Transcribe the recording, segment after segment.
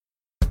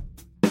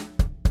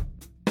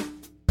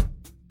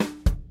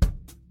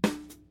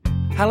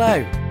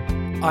Hello,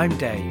 I'm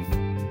Dave,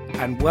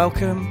 and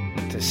welcome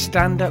to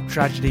Stand Up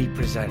Tragedy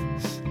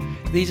Presents.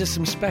 These are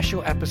some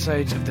special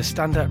episodes of the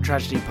Stand Up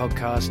Tragedy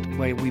podcast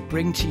where we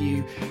bring to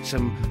you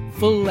some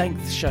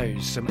full-length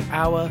shows, some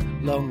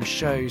hour-long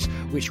shows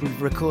which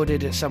we've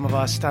recorded at some of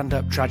our Stand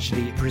Up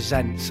Tragedy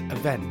Presents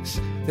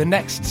events. The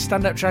next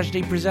Stand Up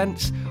Tragedy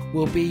Presents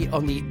will be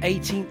on the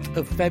 18th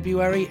of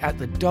February at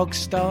the Dog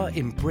Star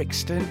in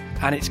Brixton,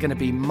 and it's going to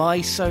be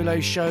my solo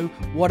show,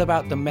 What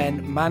About the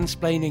Men?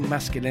 Mansplaining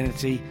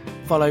Masculinity,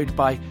 followed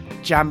by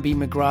Jambi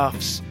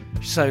McGrath's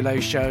solo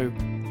show,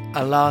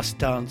 A Last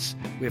Dance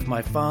with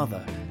My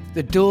Father.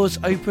 The doors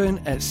open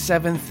at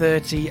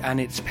 7:30 and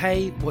it's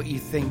pay what you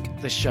think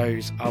the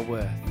shows are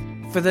worth.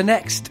 For the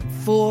next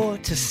 4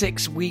 to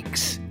 6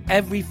 weeks,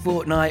 every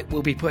fortnight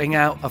we'll be putting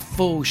out a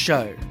full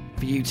show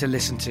for you to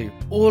listen to.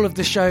 All of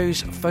the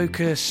shows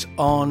focus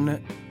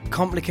on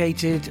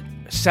complicated,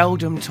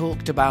 seldom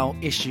talked about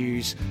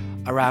issues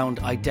around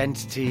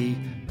identity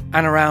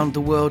and around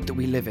the world that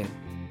we live in.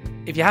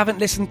 If you haven't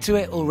listened to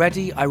it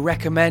already, I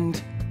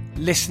recommend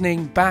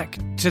listening back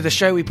to the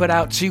show we put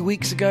out 2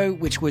 weeks ago,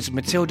 which was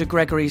Matilda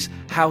Gregory's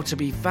How to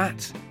Be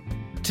Fat.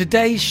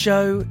 Today's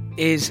show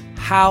is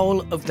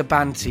Howl of the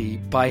Banty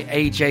by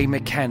AJ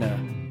McKenna,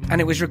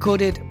 and it was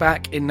recorded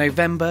back in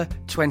November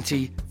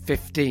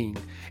 2015.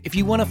 If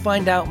you want to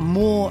find out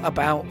more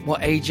about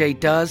what AJ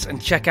does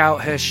and check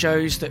out her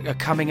shows that are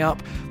coming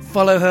up,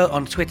 follow her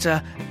on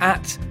Twitter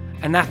at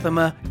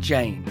Anathema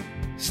Jane.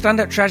 Stand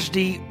Up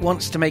Tragedy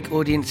wants to make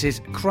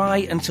audiences cry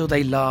until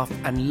they laugh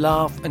and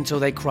laugh until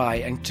they cry,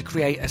 and to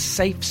create a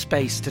safe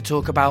space to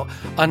talk about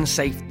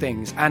unsafe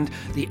things. And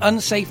the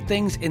unsafe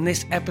things in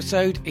this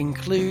episode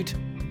include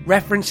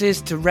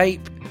references to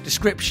rape,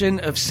 description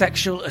of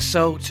sexual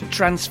assault,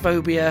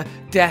 transphobia,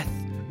 death,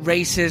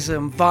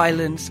 racism,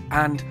 violence,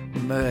 and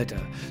murder.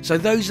 So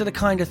those are the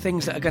kind of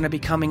things that are going to be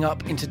coming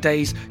up in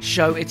today's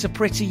show. It's a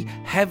pretty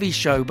heavy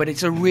show, but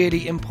it's a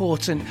really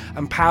important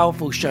and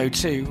powerful show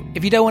too.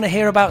 If you don't want to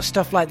hear about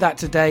stuff like that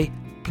today,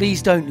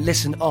 please don't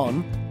listen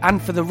on.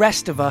 And for the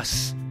rest of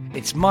us,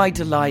 it's my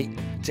delight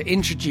to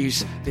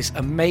introduce this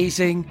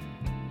amazing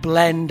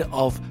blend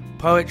of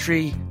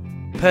poetry,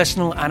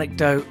 personal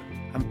anecdote,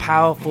 and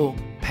powerful,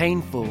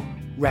 painful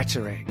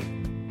rhetoric.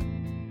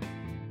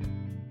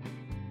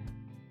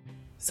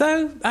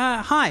 So,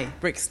 hi,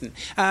 Brixton.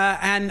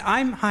 And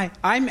I'm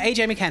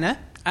AJ McKenna,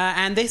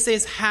 and this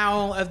is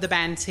Howl of the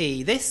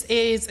Banty. This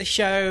is a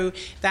show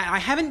that I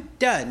haven't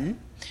done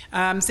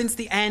since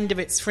the end of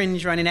its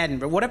Fringe run in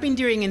Edinburgh. What I've been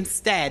doing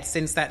instead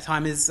since that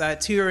time is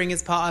touring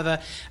as part of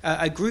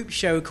a group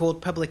show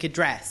called Public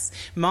Address.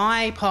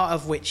 My part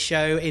of which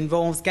show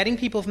involves getting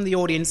people from the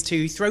audience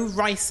to throw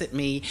rice at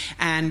me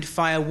and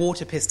fire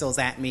water pistols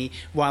at me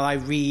while I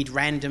read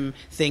random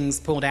things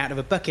pulled out of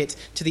a bucket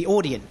to the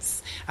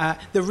audience.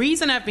 The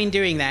reason I've been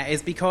doing that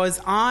is because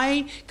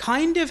I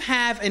kind of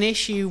have an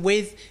issue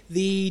with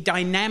the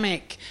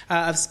dynamic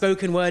of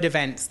spoken word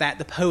events, that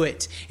the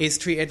poet is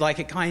treated like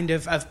a kind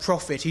of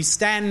prophet who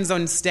stands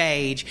on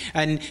stage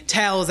and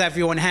tells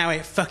everyone how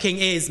it fucking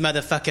is,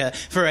 motherfucker,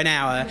 for an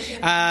hour.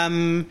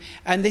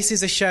 And this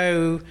is a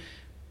show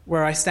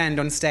where I stand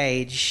on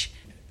stage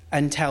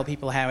and tell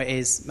people how it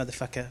is,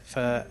 motherfucker,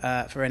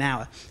 for an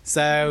hour.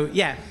 So,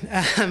 yeah.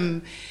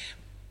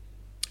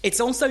 It's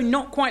also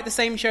not quite the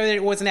same show that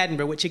it was in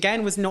Edinburgh, which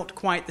again was not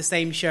quite the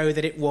same show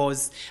that it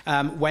was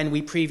when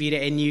we previewed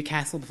it in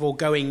Newcastle before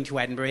going to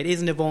Edinburgh. It is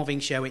an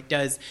evolving show. It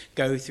does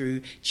go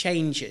through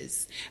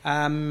changes.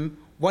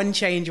 One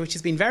change which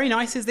has been very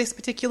nice is this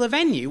particular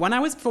venue. When I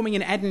was performing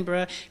in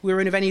Edinburgh, we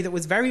were in a venue that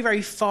was very,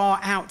 very far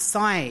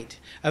outside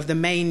of the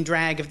main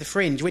drag of the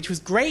Fringe, which was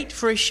great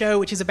for a show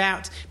which is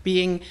about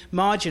being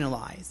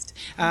marginalised.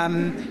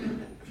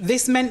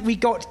 This meant we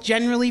got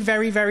generally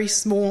very, very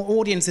small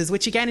audiences,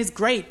 which again is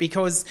great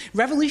because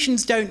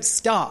revolutions don't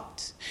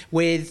start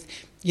with,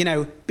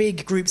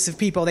 big groups of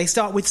people. They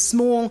start with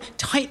small,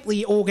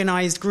 tightly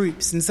organised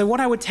groups. And so what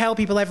I would tell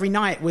people every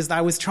night was that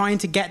I was trying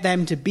to get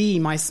them to be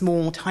my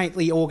small,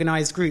 tightly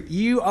organised group.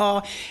 You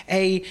are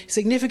a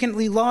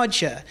significantly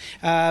larger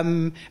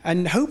and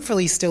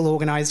hopefully still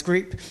organised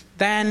group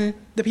than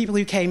the people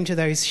who came to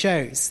those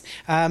shows.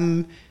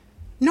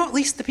 Not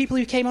least the people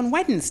who came on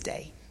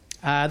Wednesday.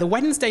 The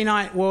Wednesday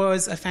night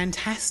was a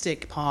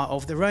fantastic part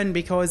of the run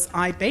because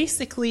I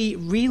basically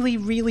really,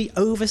 really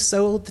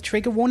oversold the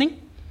trigger warning.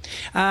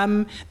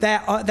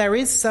 There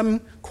is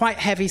some quite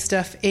heavy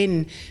stuff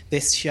in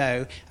this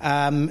show.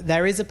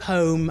 There is a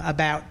poem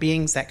about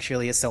being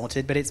sexually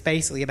assaulted, but it's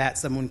basically about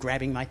someone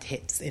grabbing my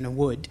tits in a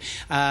wood.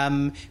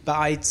 But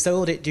I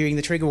sold it during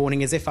the trigger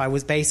warning as if I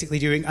was basically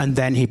doing, and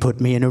then he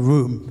put me in a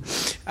room.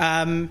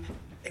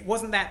 It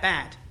wasn't that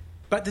bad.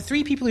 But the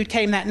 3 people who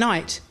came that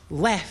night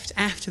left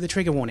after the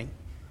trigger warning.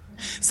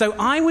 So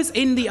I was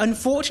in the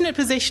unfortunate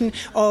position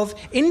of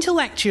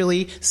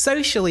intellectually,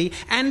 socially,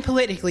 and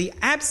politically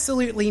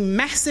absolutely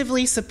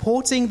massively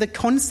supporting the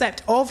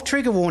concept of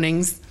trigger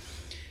warnings,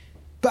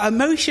 but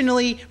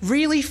emotionally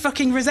really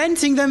fucking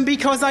resenting them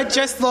because I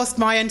just lost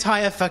my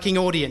entire fucking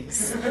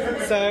audience.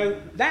 So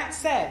that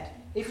said,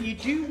 if you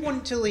do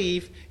want to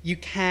leave, you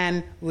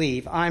can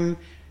leave. I'm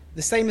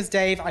the same as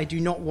Dave. I do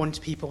not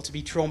want people to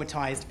be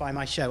traumatized by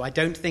my show. I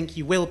don't think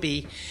you will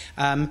be.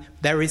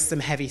 There is some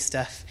heavy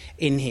stuff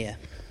in here.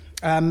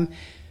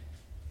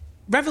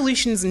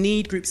 Revolutions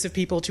need groups of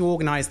people to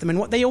organize them, and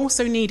what they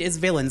also need is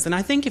villains. And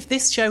I think if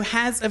this show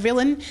has a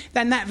villain,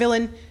 then that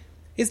villain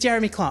is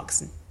Jeremy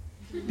Clarkson.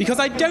 Because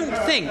I don't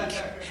think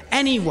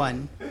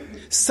anyone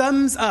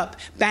sums up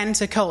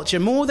banter culture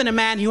more than a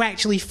man who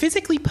actually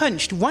physically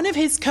punched one of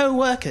his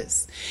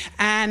co-workers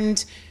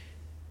and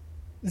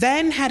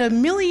then had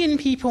 1 million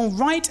people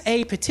write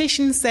a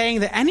petition saying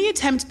that any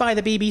attempt by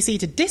the BBC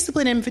to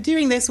discipline him for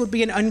doing this would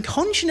be an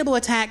unconscionable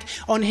attack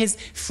on his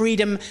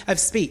freedom of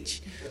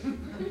speech.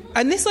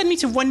 And this led me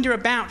to wonder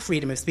about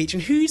freedom of speech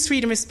and whose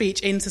freedom of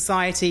speech in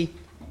society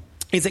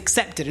is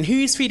accepted and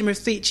whose freedom of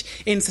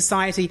speech in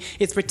society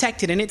is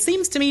protected. And it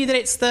seems to me that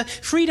it's the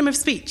freedom of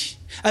speech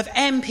of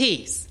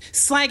MPs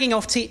slagging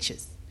off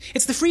teachers.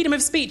 It's the freedom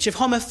of speech of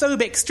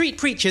homophobic street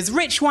preachers,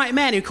 rich white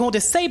men who call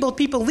disabled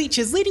people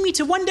leeches, leading me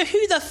to wonder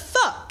who the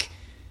fuck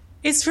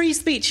is free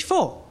speech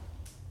for?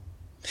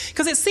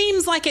 Because it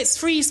seems like it's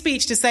free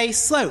speech to say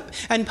slope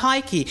and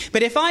pikey,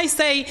 but if I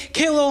say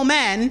kill all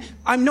men,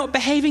 I'm not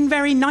behaving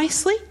very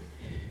nicely.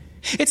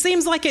 It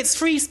seems like it's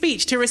free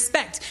speech to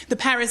respect the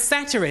Paris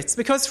satirists,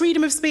 because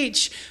freedom of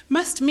speech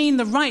must mean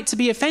the right to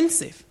be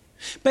offensive.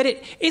 But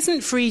it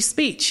isn't free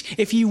speech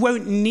if you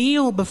won't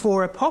kneel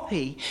before a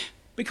poppy,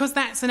 because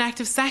that's an act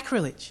of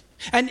sacrilege.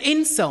 An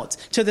insult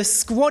to the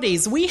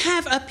squaddies. We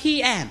have a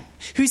PM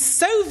who's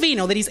so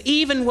venal that he's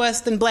even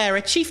worse than Blair,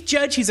 a chief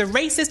judge who's a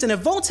racist and a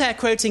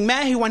Voltaire-quoting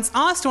mayor who once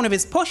asked one of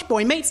his posh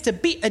boy mates to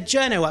beat a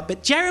journo up.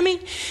 But Jeremy,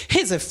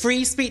 he's a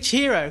free speech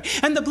hero,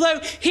 and the blow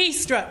he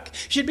struck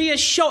should be a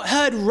shot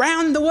heard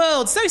round the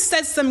world. So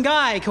says some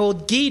guy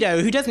called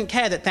Guido, who doesn't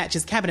care that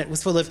Thatcher's cabinet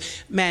was full of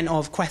men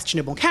of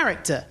questionable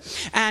character,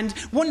 and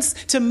wants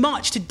to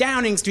march to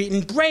Downing Street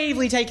and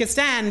bravely take a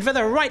stand for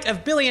the right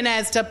of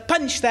billionaires to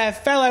punch their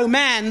fellow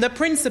man. The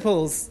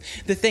principles.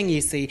 The thing, you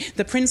see,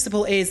 the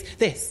principle is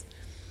this.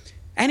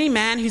 Any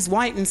man who's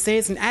white and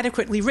cis and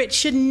adequately rich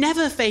should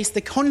never face the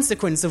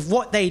consequence of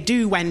what they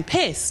do when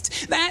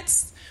pissed.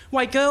 That's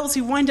why girls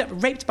who wind up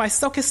raped by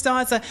soccer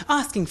stars are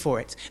asking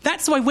for it.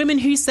 That's why women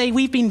who say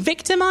we've been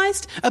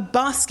victimised are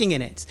basking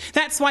in it.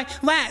 That's why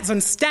lads on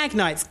stag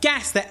nights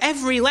gas that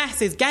every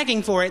lass is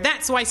gagging for it.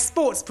 That's why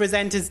sports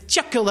presenters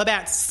chuckle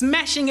about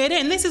smashing it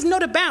in. This is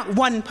not about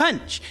one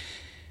punch.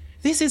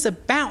 This is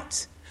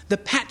about the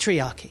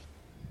patriarchy.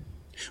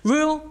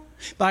 Rule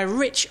by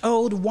rich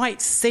old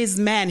white cis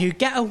men who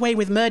get away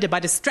with murder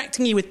by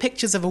distracting you with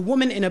pictures of a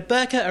woman in a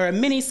burqa or a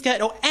miniskirt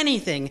or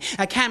anything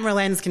a camera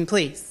lens can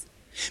please.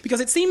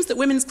 Because it seems that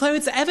women's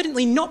clothes are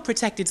evidently not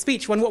protected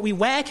speech when what we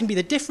wear can be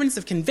the difference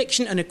of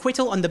conviction and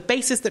acquittal on the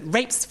basis that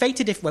rape's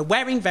fated if we're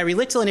wearing very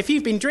little. And if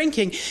you've been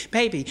drinking,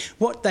 baby,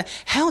 what the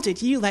hell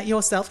did you let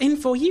yourself in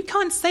for? You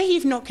can't say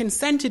you've not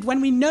consented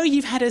when we know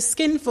you've had a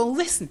skinful.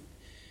 Listen,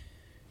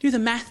 do the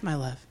math, my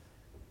love.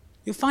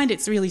 You'll find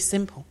it's really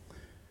simple.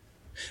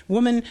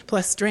 Woman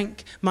plus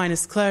drink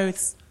minus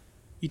clothes,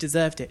 you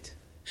deserved it.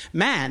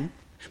 Man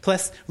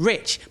plus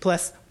rich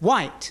plus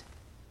white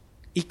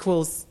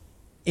equals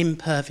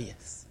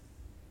impervious.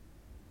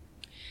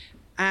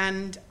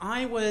 And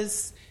I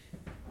was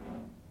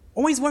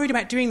always worried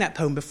about doing that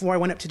poem before I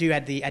went up to do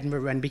the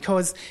Edinburgh Run,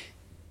 because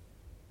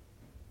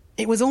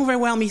it was all very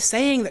well me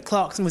saying that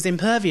Clarkson was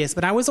impervious,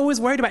 but I was always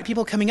worried about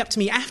people coming up to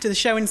me after the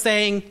show and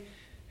saying,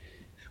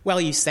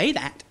 well, you say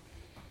that.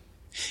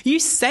 You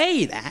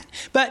say that,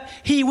 but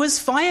he was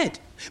fired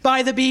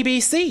by the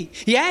BBC.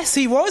 Yes,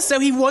 he was, so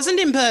he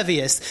wasn't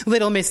impervious.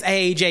 Little Miss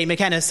A.J.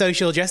 McKenna,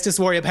 social justice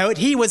warrior poet,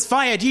 he was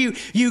fired. You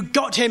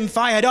got him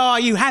fired. Are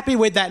you happy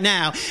with that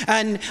now?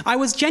 And I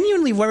was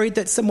genuinely worried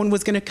that someone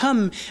was going to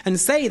come and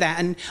say that,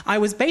 and I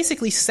was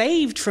basically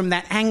saved from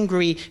that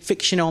angry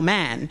fictional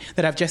man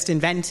that I've just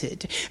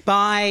invented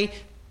by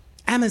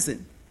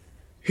Amazon,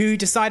 who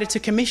decided to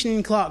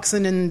commission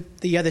Clarkson and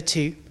the other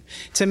two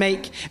to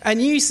make a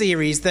new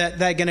series that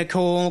they're going to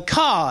call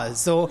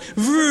Cars or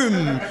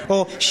Vroom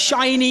or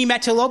Shiny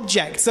Metal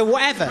Objects or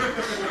whatever.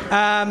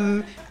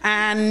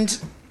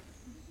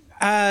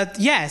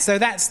 So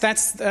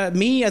that's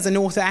me as an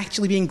author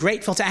actually being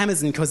grateful to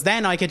Amazon, because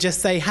then I could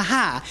just say,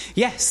 haha,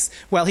 yes,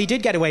 well, he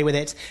did get away with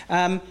it.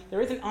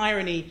 There is an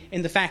irony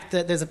in the fact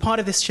that there's a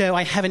part of this show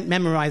I haven't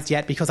memorized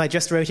yet because I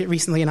just wrote it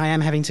recently and I am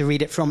having to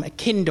read it from a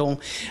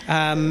Kindle.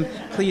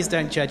 Please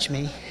don't judge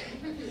me.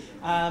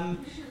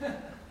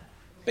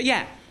 But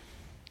yeah,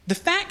 the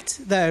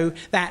fact, though,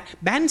 that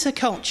banter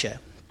culture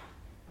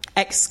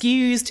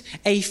excused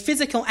a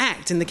physical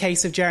act in the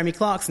case of Jeremy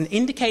Clarkson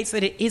indicates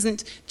that it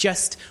isn't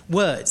just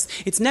words.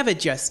 It's never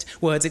just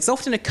words. It's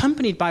often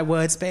accompanied by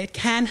words, but it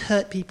can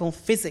hurt people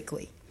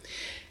physically.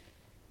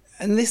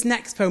 And this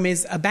next poem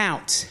is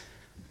about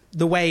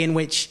the way in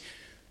which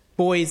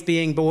boys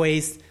being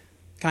boys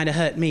kind of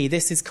hurt me.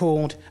 This is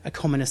called A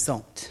Common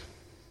Assault.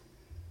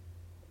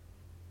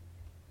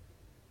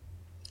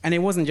 And it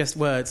wasn't just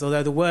words,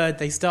 although the word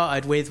they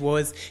started with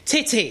was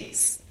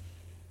titties.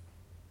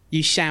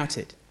 You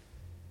shouted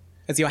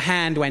as your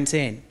hand went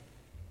in,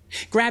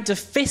 grabbed a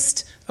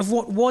fist of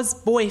what was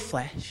boy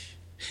flesh,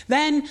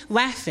 then,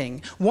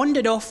 laughing,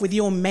 wandered off with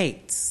your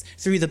mates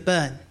through the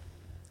burn,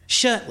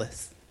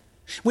 shirtless,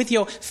 with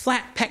your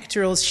flat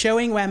pectorals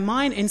showing where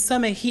mine in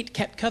summer heat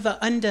kept cover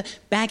under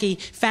baggy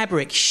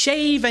fabric,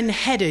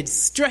 shaven-headed,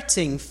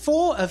 strutting,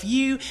 4 of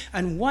you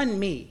and 1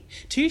 me,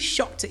 too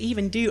shocked to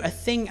even do a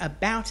thing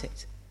about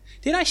it.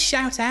 Did I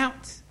shout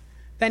out,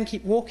 then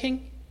keep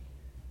walking?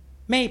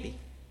 Maybe.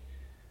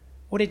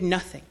 Or did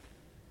nothing?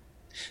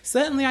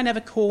 Certainly I never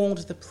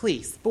called the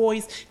police.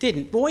 Boys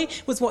didn't. Boy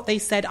was what they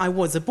said I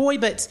was, a boy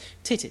but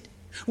titted,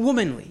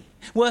 womanly,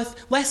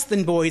 worth less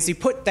than boys who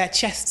put their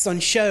chests on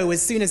show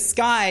as soon as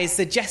skies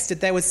suggested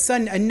there was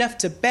sun enough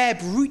to bear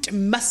brute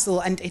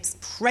muscle and its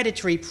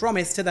predatory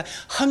promise to the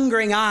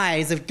hungering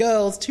eyes of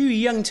girls too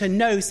young to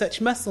know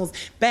such muscles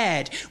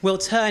bared will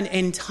turn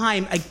in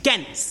time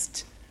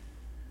against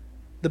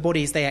the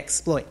bodies they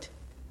exploit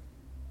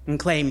and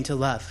claim to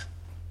love.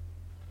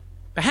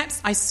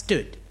 Perhaps I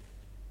stood.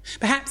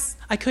 Perhaps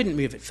I couldn't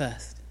move at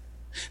first.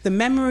 The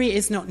memory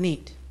is not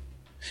neat.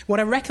 What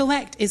I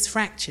recollect is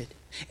fractured,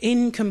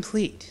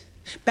 incomplete,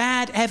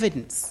 bad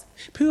evidence,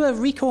 poor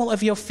recall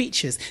of your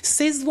features,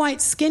 sizz-white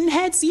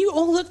skinheads, you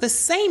all look the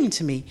same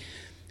to me,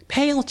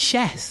 pale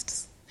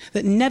chests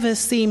that never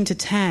seem to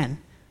tan,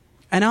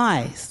 and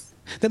eyes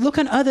that look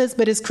on others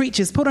but as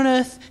creatures put on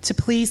earth to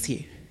please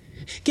you,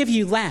 give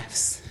you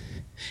laughs,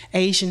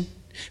 Asian,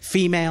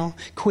 female,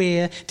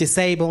 queer,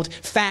 disabled,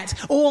 fat,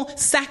 all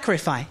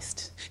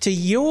sacrificed to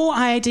your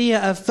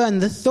idea of fun.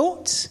 The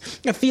thought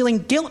of feeling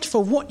guilt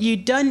for what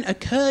you'd done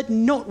occurred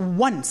not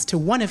once to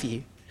one of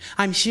you,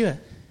 I'm sure.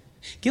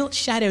 Guilt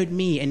shadowed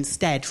me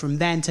instead from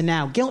then to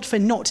now. Guilt for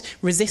not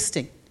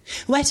resisting,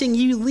 letting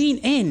you lean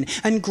in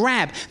and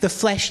grab the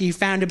flesh you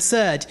found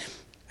absurd.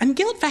 And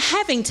guilt for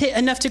having tit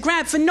enough to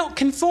grab, for not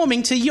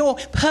conforming to your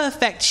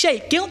perfect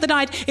shape. Guilt that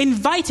I'd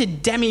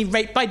invited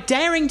demi-rape by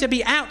daring to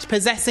be out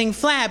possessing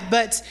flab,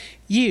 but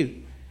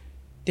you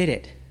did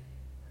it.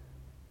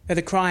 Though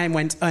the crime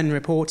went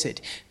unreported,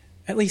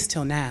 at least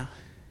till now.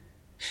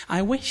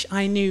 I wish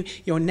I knew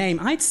your name.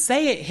 I'd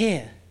say it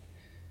here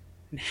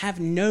and have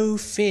no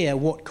fear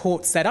what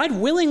court said. I'd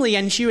willingly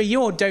ensure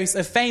your dose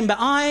of fame, but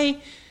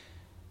I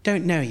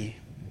don't know you.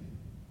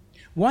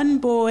 One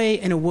boy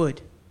in a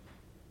wood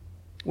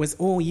was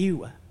all you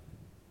were,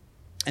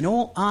 and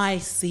all I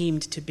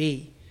seemed to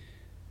be.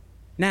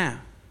 Now,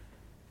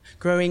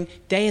 growing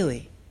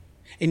daily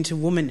into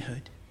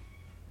womanhood,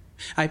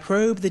 I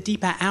probe the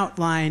deeper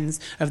outlines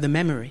of the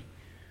memory.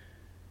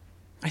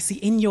 I see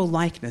in your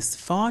likeness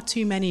far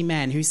too many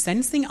men who,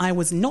 sensing I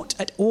was not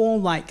at all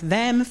like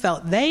them,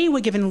 felt they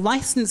were given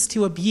license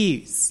to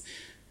abuse,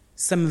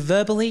 some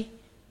verbally,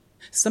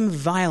 some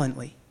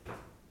violently.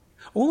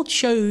 All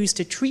chose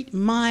to treat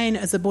mine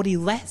as a body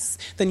less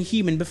than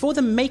human. Before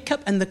the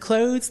makeup and the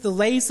clothes, the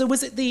laser,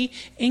 was it the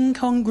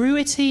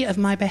incongruity of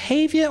my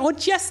behavior or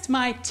just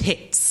my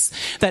tits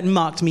that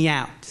marked me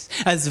out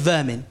as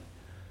vermin?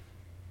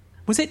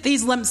 Was it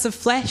these lumps of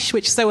flesh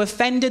which so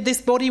offended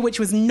this body, which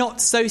was not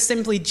so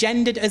simply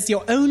gendered as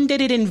your own? Did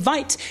it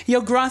invite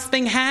your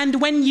grasping hand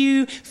when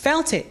you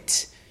felt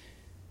it?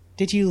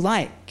 Did you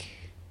like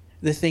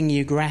the thing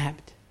you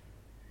grabbed?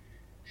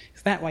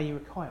 Is that why you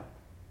recoiled?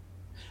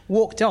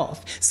 Walked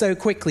off so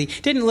quickly,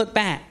 didn't look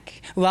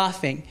back,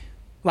 laughing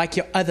like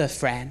your other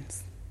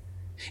friends?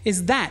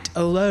 Is that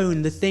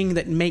alone the thing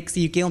that makes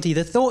you guilty?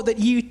 The thought that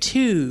you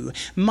too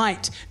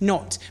might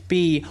not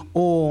be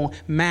all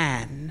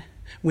man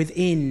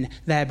within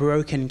their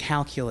broken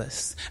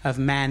calculus of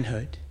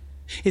manhood?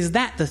 Is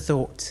that the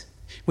thought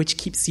which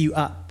keeps you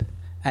up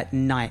at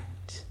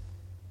night?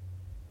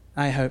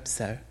 I hope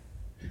so.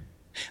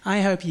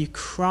 I hope you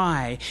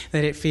cry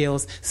that it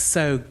feels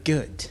so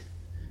good.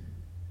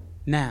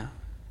 Now,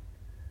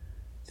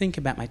 think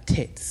about my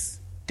tits,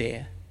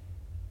 dear,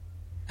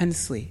 and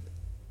sleep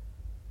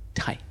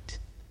tight.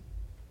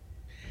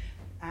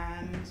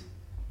 And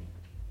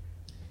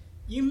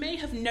you may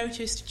have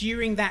noticed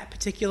during that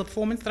particular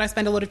performance that I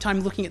spent a lot of time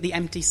looking at the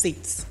empty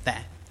seats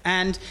there.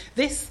 And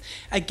this,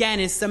 again,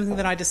 is something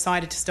that I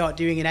decided to start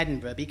doing in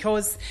Edinburgh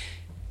because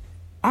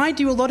I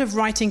do a lot of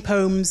writing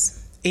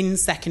poems in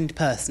second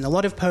person, a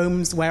lot of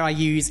poems where I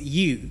use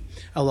you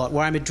a lot,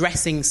 where I'm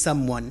addressing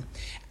someone.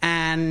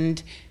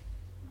 And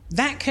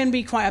that can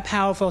be quite a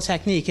powerful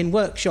technique. In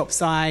workshops,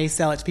 I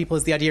sell it to people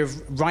as the idea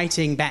of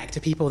writing back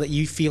to people that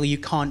you feel you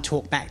can't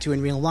talk back to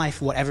in real life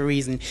for whatever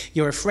reason.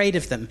 You're afraid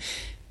of them.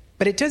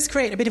 But it does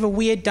create a bit of a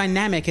weird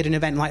dynamic at an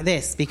event like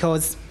this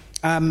because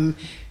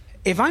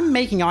if I'm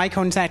making eye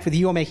contact with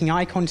you or making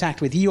eye contact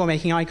with you or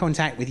making eye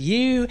contact with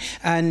you,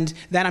 and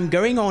then I'm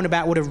going on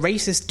about what a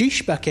racist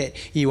douche bucket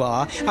you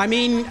are, I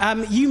mean,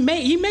 you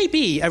may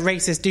be a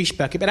racist douche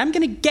bucket, but I'm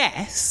going to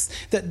guess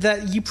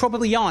that you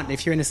probably aren't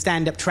if you're in a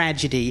stand-up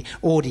tragedy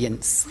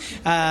audience.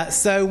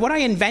 So what I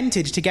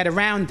invented to get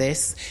around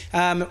this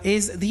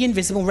is the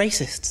invisible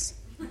racists,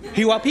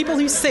 who are people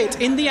who sit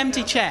in the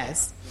empty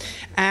chairs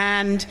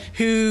and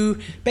who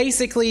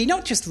basically,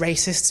 not just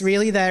racists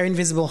really, they're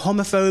invisible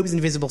homophobes,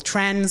 invisible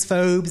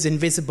transphobes,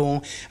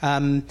 invisible,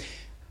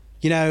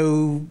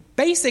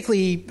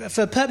 basically,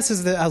 for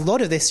purposes of a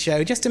lot of this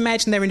show, just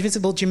imagine they're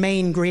invisible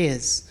Jermaine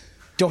Greers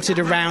dotted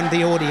around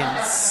the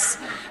audience.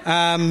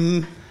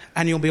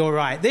 And you'll be all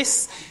right.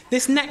 This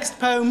next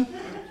poem,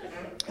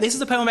 this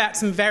is a poem about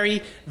some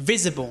very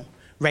visible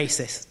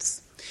racists.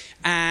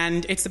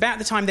 And it's about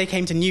the time they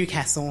came to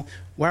Newcastle,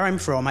 where I'm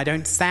from. I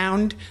don't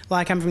sound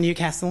like I'm from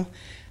Newcastle.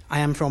 I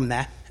am from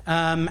there.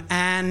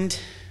 Actually,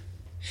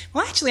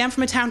 I'm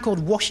from a town called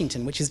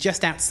Washington, which is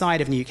just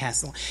outside of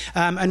Newcastle.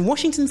 And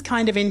Washington's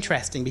kind of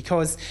interesting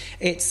because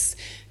it's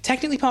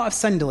technically part of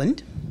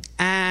Sunderland,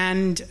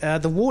 and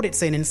the ward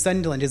it's in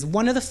Sunderland is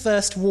one of the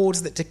first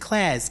wards that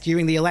declares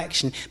during the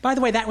election. By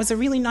the way, that was a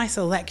really nice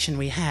election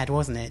we had,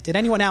 wasn't it? Did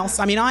anyone else?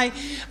 I mean,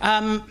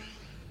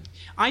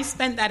 I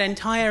spent that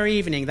entire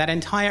evening, that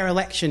entire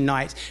election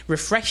night,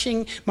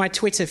 refreshing my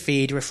Twitter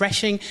feed,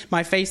 refreshing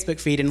my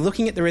Facebook feed, and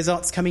looking at the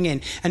results coming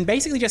in, and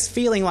basically just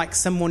feeling like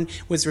someone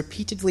was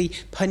repeatedly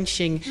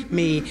punching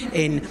me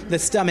in the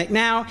stomach.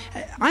 Now,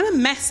 I'm a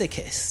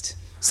masochist,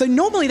 so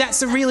normally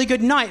that's a really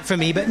good night for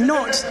me, but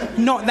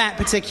not that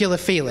particular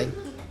feeling.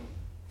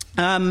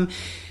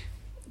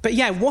 But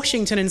yeah,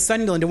 Washington and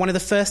Sunderland are one of the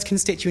first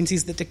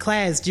constituencies that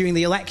declares during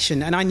the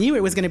election, and I knew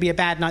it was going to be a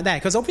bad night there,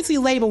 because obviously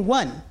Labour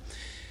won.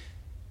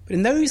 But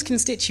in those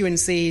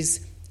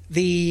constituencies,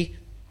 the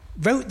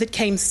vote that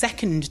came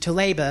second to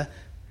Labour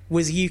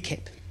was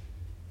UKIP.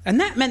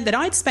 And that meant that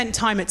I'd spent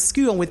time at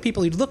school with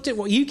people who'd looked at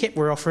what UKIP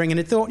were offering and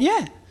had thought,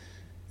 yeah,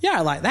 I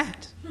like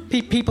that.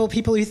 People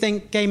who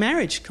think gay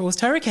marriage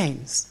caused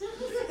hurricanes.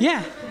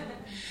 Yeah.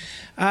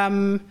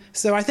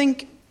 So I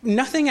think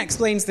nothing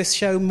explains this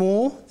show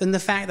more than the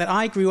fact that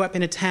I grew up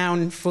in a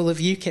town full of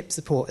UKIP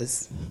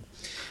supporters.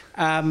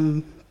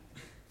 And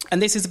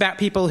this is about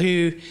people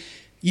who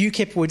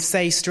UKIP would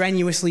say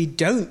strenuously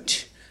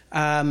don't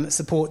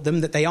support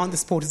them, that they aren't the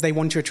supporters they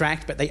want to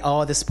attract, but they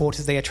are the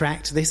supporters they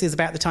attract. This is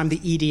about the time the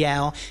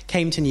EDL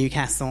came to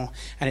Newcastle,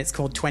 and it's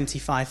called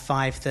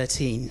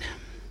 25-5-13.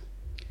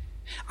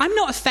 I'm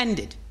not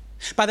offended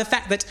by the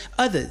fact that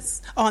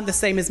others aren't the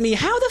same as me.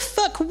 How the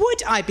fuck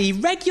would I be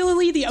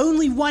regularly the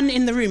only one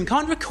in the room?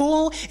 Can't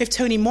recall if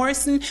Toni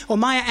Morrison or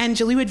Maya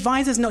Angelou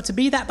advised us not to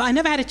be that, but I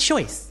never had a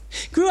choice.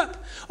 Grew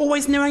up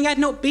always knowing I'd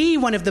not be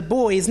one of the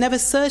boys, never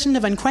certain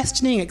of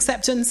unquestioning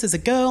acceptance as a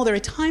girl. There are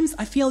times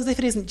I feel as if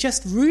it isn't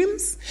just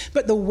rooms,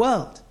 but the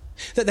world,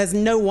 that there's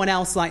no one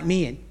else like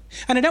me in.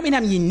 And I don't mean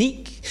I'm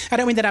unique. I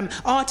don't mean that I'm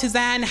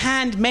artisan,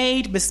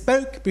 handmade,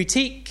 bespoke,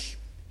 boutique,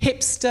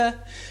 hipster.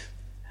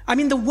 I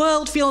mean, the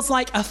world feels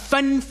like a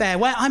fun fair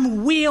where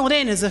I'm wheeled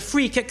in as a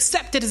freak,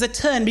 accepted as a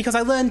turn because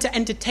I learned to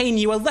entertain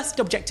you, a lust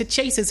object to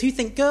chasers who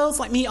think girls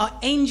like me are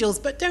angels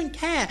but don't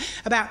care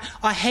about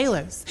our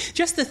halos.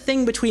 Just the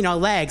thing between our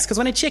legs, because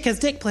when a chick has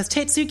dick plus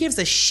tits, who gives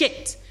a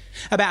shit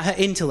about her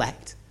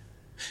intellect?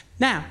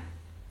 Now,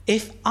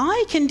 if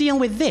I can deal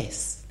with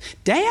this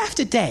day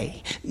after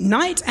day,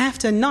 night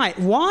after night,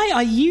 why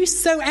are you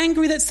so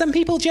angry that some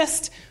people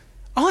just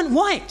aren't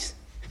white?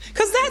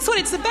 Because that's what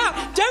it's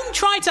about. Don't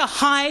try to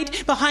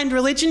hide behind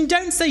religion.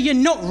 Don't say you're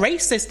not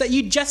racist, that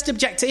you just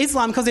object to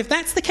Islam, because if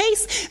that's the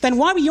case, then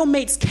why were your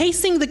mates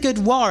casing the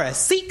Gurdwara?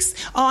 Sikhs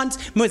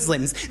aren't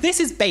Muslims. This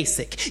is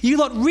basic. You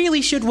lot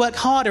really should work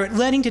harder at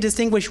learning to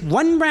distinguish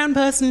one brown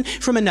person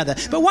from another.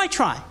 But why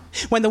try,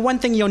 when the one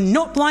thing you're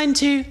not blind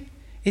to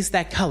is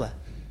their colour?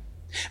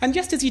 And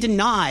just as you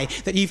deny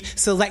that you've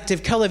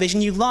selective colour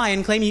vision, you lie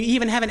and claim you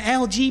even have an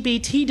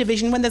LGBT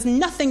division when there's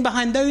nothing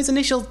behind those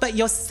initials but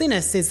your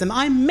cynicism.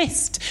 I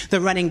missed the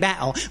running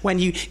battle when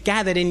you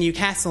gathered in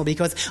Newcastle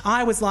because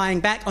I was lying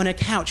back on a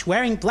couch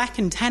wearing black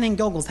and tanning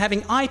goggles,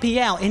 having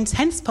IPL,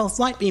 intense pulse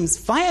light beams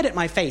fired at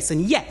my face.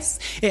 And yes,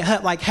 it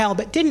hurt like hell,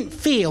 but didn't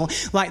feel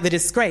like the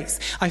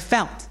disgrace I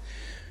felt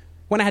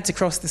when I had to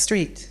cross the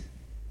street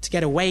to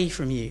get away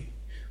from you.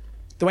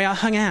 The way I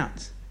hung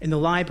out in the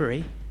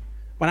library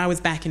when I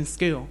was back in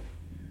school,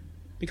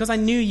 because I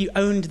knew you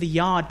owned the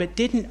yard but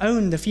didn't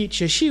own the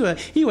future.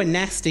 You were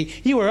nasty,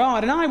 you were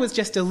odd, and I was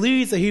just a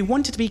loser who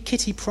wanted to be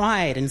Kitty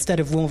Pryde instead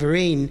of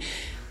Wolverine.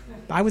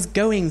 I was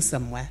going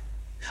somewhere.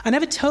 I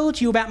never told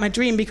you about my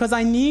dream because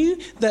I knew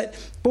that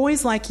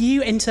boys like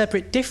you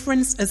interpret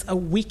difference as a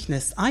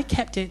weakness. I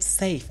kept it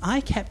safe,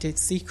 I kept it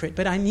secret,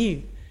 but I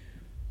knew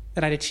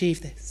that I'd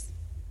achieve this.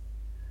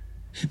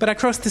 But I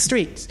crossed the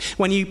street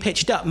when you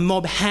pitched up,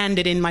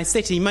 mob-handed in my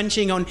city,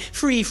 munching on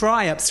free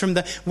fry-ups from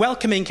the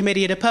welcoming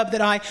committee at a pub that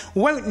I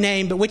won't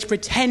name, but which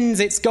pretends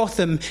it's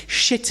Gotham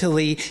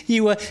shittily.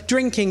 You were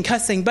drinking,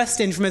 cussing,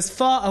 busting from as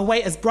far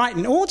away as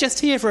Brighton, all just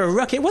here for a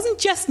ruck. It wasn't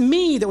just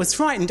me that was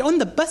frightened. On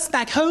the bus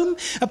back home,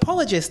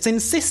 apologists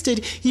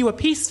insisted you were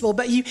peaceful,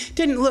 but you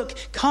didn't look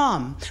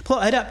calm,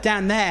 plotted up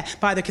down there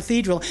by the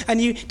cathedral,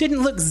 and you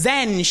didn't look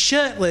zen,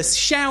 shirtless,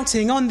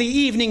 shouting on the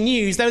evening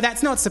news, though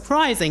that's not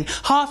surprising.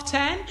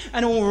 10:30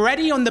 and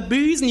already on the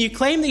booze, and you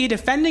claim that you're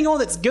defending all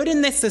that's good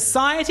in this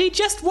society?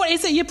 Just what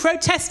is it you're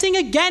protesting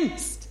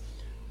against?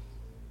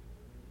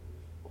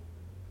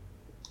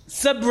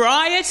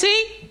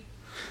 Sobriety?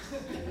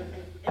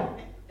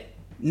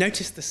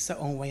 Notice the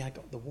subtle way I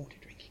got the water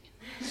drinking.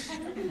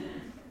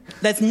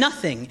 There's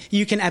nothing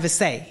you can ever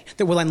say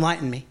that will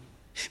enlighten me.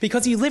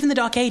 Because you live in the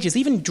Dark Ages,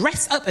 even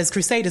dress up as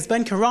crusaders,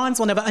 burn Qurans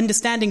while never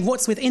understanding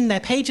what's within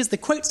their pages, the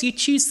quotes you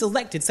choose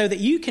selected so that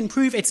you can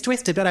prove it's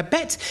twisted. But I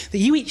bet that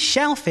you eat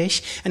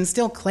shellfish and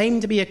still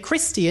claim to be a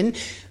Christian.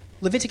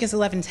 Leviticus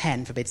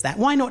 11:10 forbids that.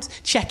 Why not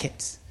check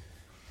it?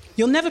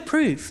 You'll never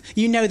prove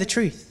you know the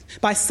truth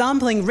by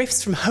sampling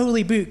riffs from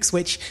holy books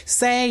which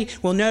say,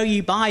 we'll know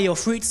you by your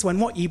fruits when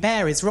what you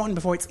bear is rotten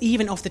before it's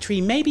even off the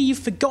tree. Maybe you've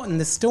forgotten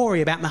the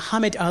story about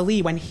Muhammad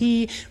Ali when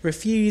he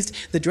refused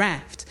the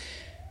draft.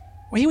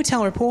 Well, he would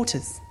tell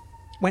reporters,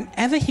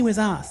 whenever he was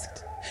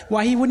asked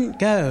why he wouldn't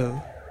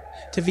go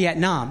to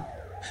Vietnam,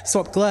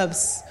 swap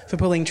gloves for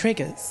pulling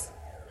triggers,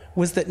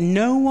 was that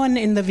no one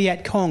in the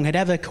Viet Cong had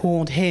ever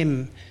called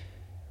him,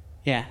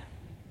 Now,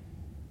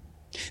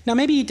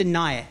 maybe you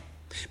deny it,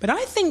 but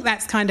I think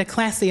that's kind of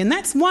classy, and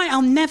that's why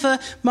I'll never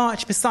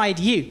march beside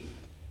you,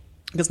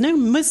 because no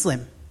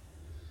Muslim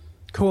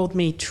called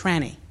me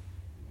tranny.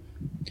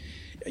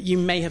 You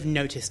may have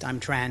noticed I'm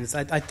trans.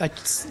 I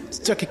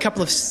took a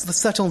couple of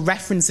subtle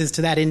references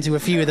to that into a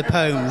few of the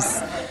poems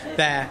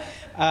there.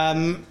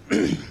 And,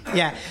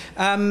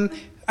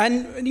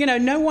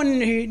 no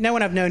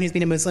one I've known who's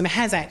been a Muslim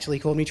has actually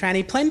called me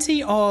tranny.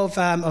 Plenty of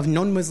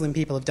non-Muslim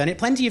people have done it.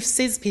 Plenty of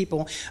cis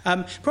people.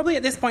 Probably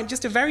at this point,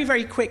 just a very,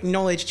 very quick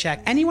knowledge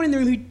check. Anyone in the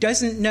room who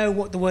doesn't know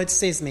what the word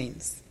cis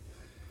means?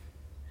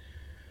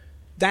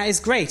 That is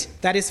great.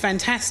 That is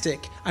fantastic.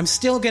 I'm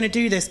still going to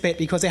do this bit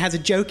because it has a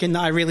joke in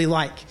that I really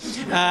like.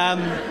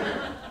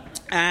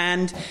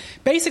 And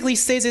basically,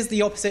 cis is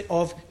the opposite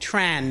of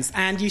trans.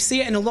 And you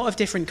see it in a lot of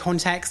different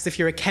contexts. If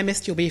you're a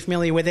chemist, you'll be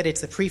familiar with it.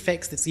 It's a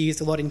prefix that's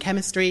used a lot in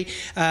chemistry.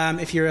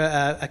 If you're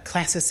a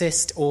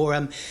classicist or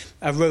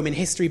a Roman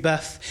history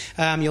buff,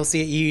 you'll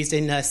see it used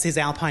in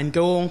Cisalpine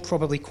Gaul,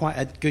 probably quite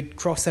a good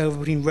crossover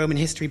between Roman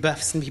history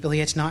buffs and people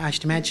here tonight, I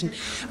should imagine.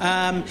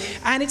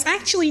 And it's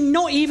actually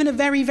not even a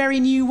very, very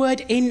new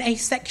word in a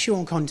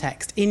sexual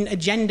context, in a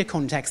gender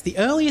context. The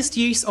earliest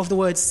use of the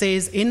word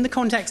cis in the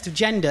context of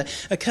gender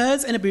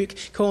occurs in a book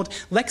called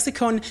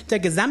Lexikon der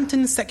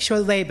gesamten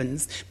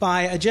Sexuallebens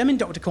by a German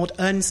doctor called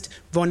Ernst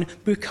von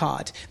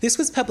Burchard. This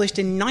was published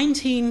in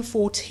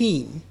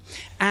 1914.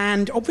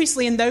 And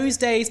obviously in those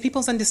days,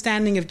 people's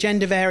understanding of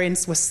gender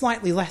variance was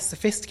slightly less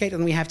sophisticated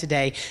than we have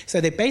today.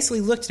 So they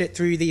basically looked at it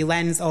through the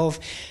lens of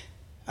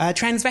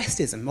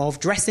transvestism,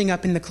 of dressing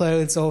up in the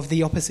clothes of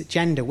the opposite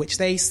gender, which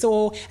they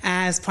saw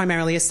as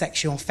primarily a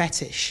sexual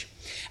fetish.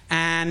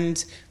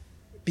 And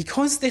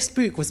because this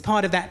book was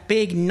part of that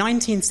big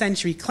 19th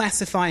century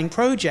classifying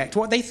project,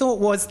 what they thought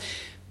was,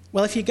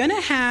 well, if you're going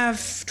to have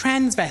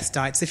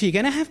transvestites, if you're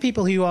going to have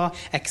people who are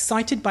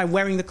excited by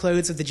wearing the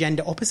clothes of the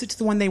gender opposite to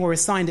the one they were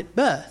assigned at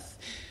birth,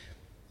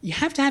 you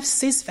have to have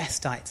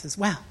cisvestites as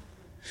well.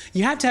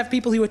 You have to have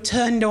people who are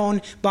turned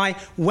on by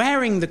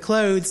wearing the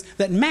clothes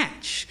that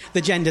match the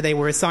gender they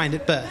were assigned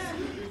at birth.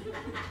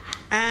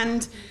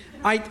 And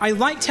I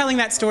like telling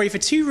that story for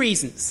two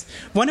reasons.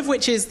 One of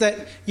which is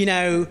that,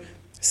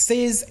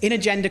 cis in a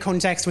gender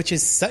context, which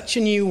is such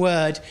a new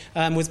word,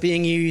 was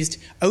being used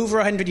over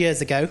 100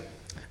 years ago.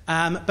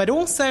 But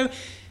also,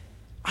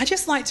 I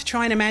just like to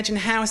try and imagine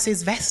how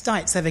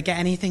cisvestites ever get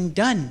anything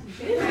done.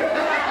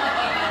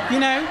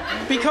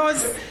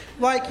 Because,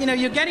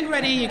 you're getting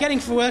ready, you're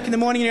getting for work in the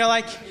morning, and you're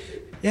like,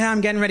 yeah,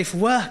 I'm getting ready for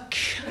work.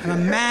 I'm a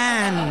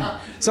man,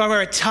 so I wear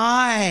a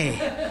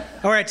tie.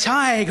 I wear a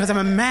tie because I'm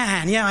a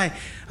man. Yeah,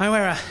 I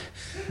wear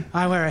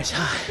a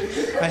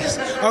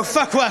tie. Oh,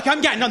 fuck work,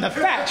 I'm getting on the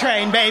fat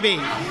train, baby.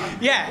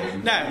 Yeah,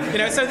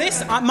 no, so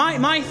this,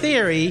 my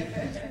theory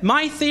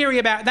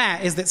about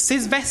that is that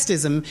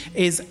cisvestism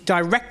is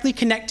directly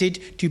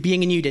connected to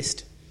being a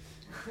nudist.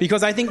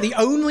 Because I think the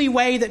only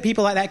way that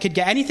people like that could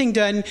get anything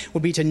done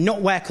would be to not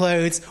wear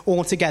clothes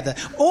altogether.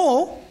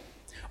 Or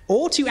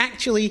to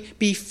actually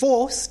be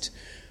forced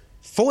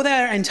for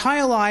their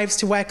entire lives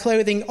to wear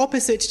clothing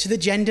opposite to the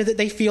gender that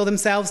they feel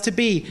themselves to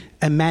be.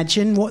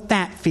 Imagine what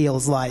that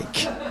feels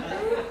like.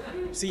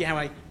 See how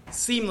I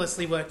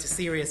seamlessly worked a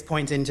serious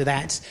point into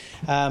that.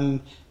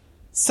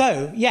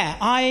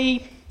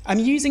 I'm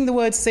using the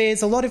word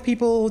cis. A lot of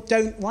people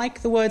don't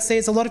like the word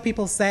cis. A lot of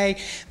people say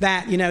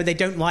that, they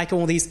don't like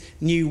all these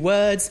new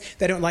words.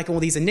 They don't like all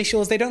these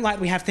initials. They don't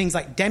like we have things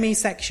like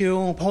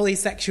demisexual,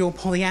 polysexual,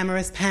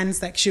 polyamorous,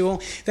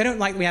 pansexual. They don't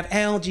like we have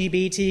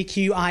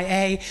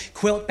LGBTQIA,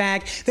 quilt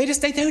bag. They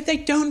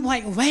don't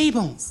like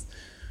labels.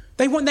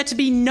 They want there to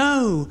be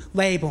no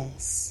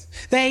labels.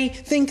 They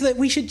think that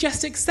we should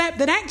just accept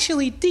that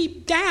actually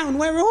deep down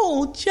we're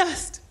all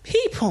just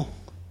people.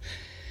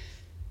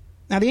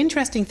 Now, the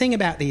interesting thing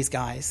about these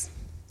guys,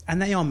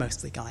 and they are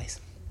mostly guys,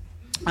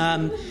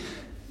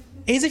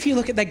 is if you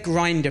look at their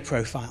Grindr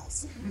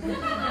profiles,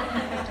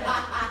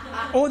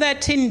 or their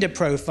Tinder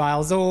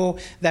profiles, or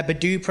their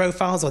Badoo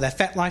profiles, or their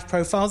FetLife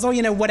profiles, or,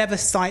 whatever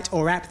site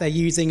or app they're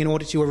using in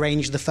order to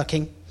arrange the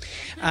fucking.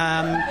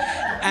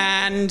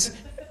 And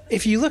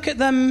if you look at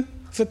them,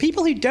 for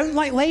people who don't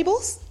like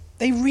labels,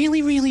 they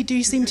really, really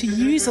do seem to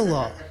use a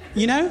lot,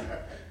 you know?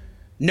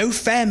 No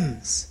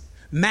femmes,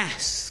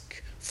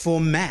 mask for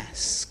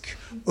mask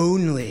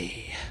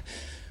only.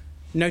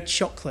 No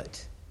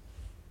chocolate,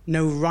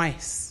 no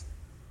rice.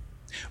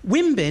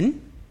 Wimbin,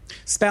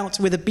 spelt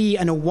with a B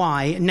and a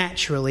Y,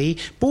 naturally,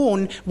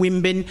 born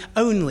Wimbin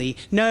only.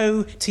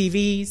 No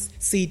TVs,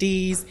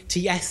 CDs,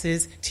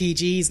 TSs,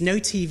 TGs, no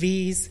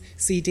TVs,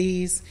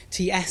 CDs,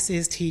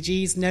 TSs,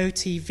 TGs, no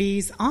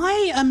TVs.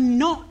 I am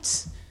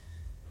not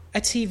a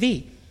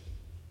TV.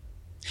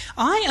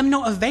 I am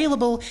not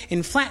available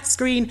in flat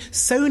screen,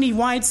 Sony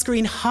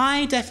widescreen,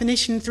 high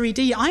definition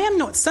 3D. I am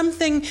not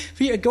something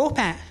for you to gawp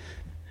at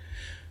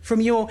from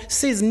your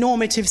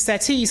cis-normative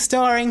settee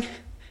starring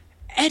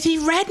Eddie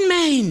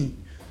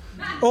Redmayne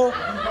or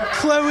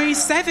Chloe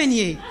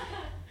Sevigny.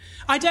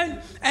 I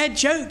don't air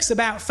jokes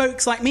about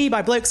folks like me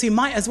by blokes who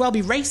might as well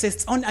be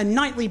racists on a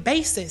nightly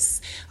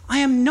basis. I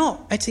am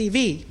not a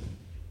TV.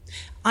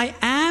 I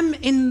am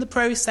in the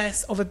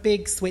process of a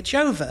big switch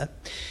over,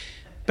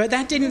 but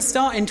that didn't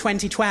start in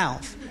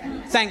 2012,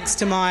 thanks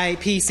to my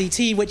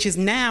PCT, which is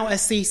now a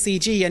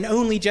CCG and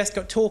only just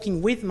got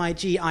talking with my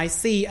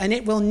GIC, and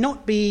it will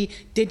not be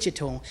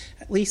digital,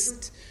 at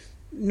least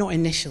not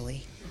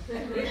initially.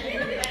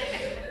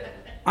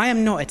 I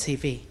am not a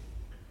TV.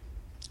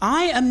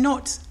 I am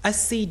not a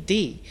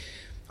CD.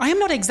 I am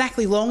not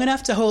exactly long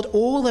enough to hold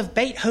all of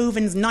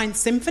Beethoven's Ninth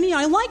Symphony.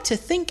 I like to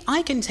think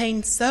I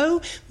contain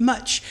so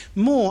much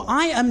more.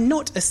 I am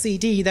not a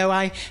CD, though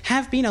I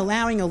have been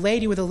allowing a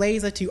lady with a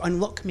laser to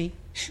unlock me,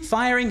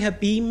 firing her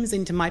beams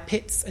into my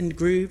pits and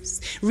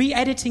grooves,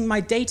 re-editing my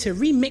data,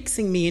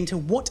 remixing me into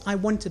what I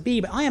want to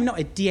be. But I am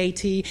not a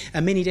DAT, a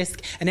minidisc,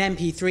 an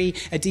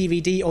MP3, a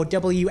DVD, or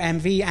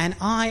WMV, and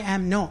I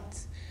am not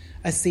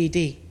a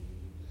CD.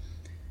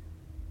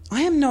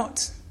 I am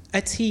not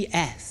a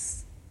TS.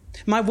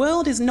 My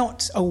world is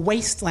not a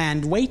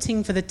wasteland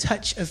waiting for the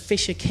touch of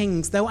Fisher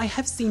Kings, though I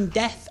have seen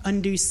death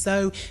undo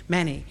so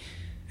many.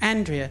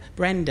 Andrea,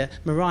 Brenda,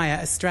 Mariah,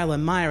 Estrella,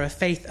 Myra,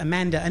 Faith,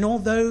 Amanda, and all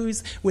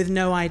those with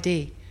no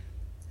ID.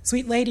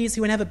 Sweet ladies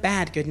who were never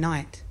bad good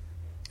night,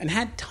 and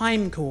had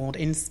time called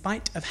in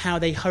spite of how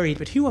they hurried,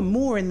 but who were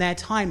more in their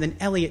time than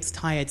Eliot's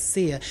tired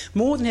seer,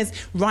 more than his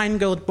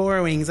Rheingold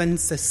borrowings and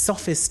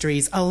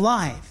sophistries,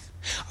 alive,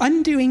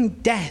 undoing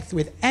death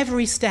with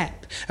every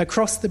step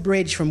across the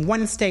bridge from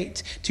one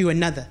state to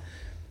another.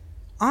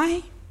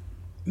 I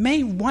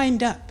may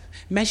wind up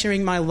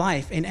measuring my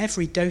life in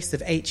every dose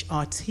of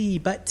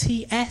HRT, but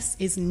TS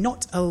is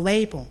not a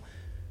label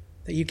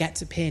that you get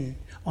to pin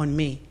on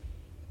me.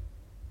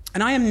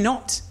 And I am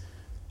not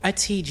a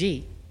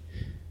TG.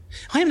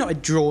 I am not a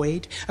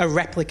droid, a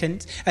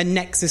replicant, a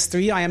Nexus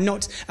 3. I am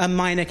not a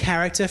minor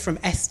character from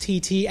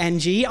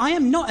STTNG. I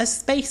am not a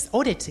space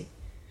oddity.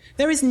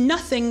 There is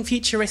nothing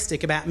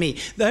futuristic about me.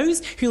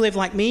 Those who live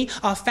like me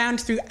are found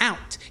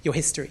throughout your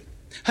history.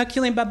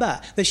 Herculean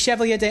Baba, the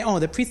Chevalier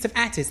d'Eon, the Priest of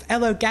Attis,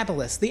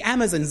 Elagabalus, the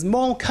Amazons,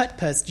 Maul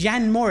Cutpurse,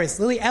 Jan Morris,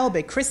 Lily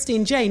Elbig,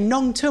 Christine J,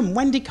 Nong Tum,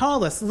 Wendy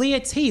Carlos, Leah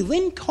T,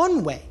 Lynn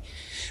Conway,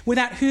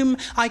 without whom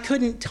I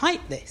couldn't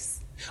type this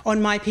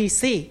on my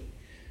PC.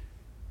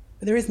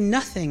 But there is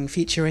nothing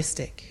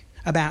futuristic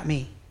about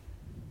me.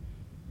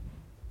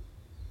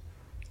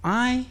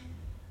 I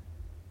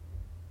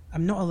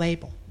am not a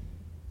label.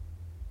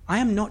 I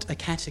am not a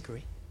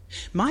category.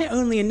 My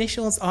only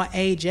initials are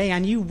AJ,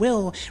 and you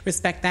will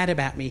respect that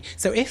about me.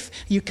 So if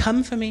you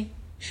come for me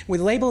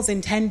with labels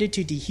intended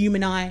to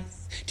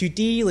dehumanize, to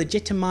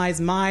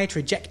delegitimize my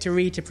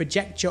trajectory, to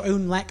project your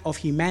own lack of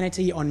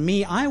humanity on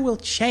me, I will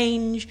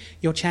change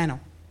your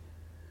channel.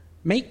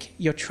 Make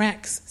your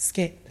tracks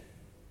skip.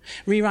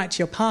 Rewrite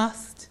your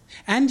past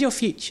and your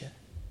future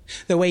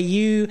the way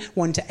you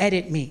want to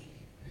edit me.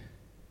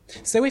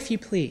 So if you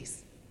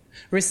please,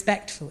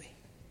 respectfully,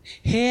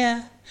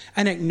 hear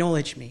and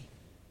acknowledge me.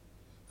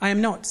 I am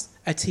not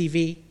a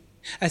TV,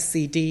 a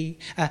CD,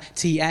 a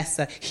TS,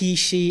 a he,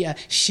 she, a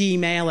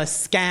she-male, a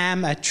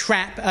scam, a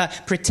trap, a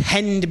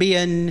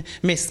pretend-being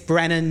Miss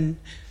Brennan,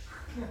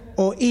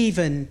 or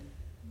even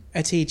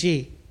a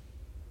TG.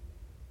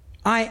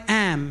 I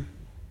am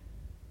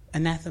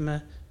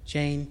Anathema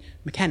Jane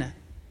McKenna.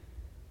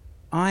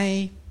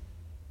 I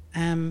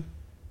am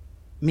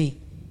me.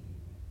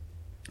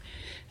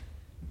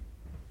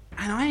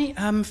 And I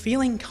am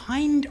feeling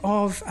kind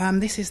of,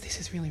 this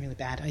is really, really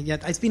bad.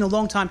 It's been a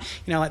long time.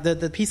 You know, like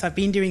the piece I've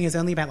been doing is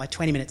only about like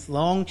 20 minutes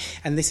long,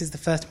 and this is the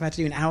first time I had to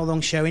do an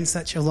hour-long show in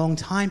such a long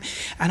time.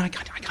 And I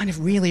kind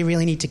of really,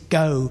 really need to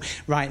go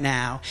right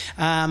now.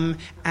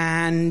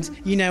 And,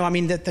 you know, I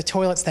mean, the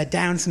toilets, they're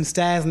down some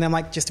stairs, and they're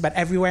like just about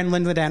everywhere in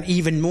London, they're down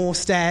even more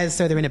stairs,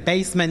 so they're in a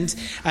basement,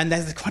 and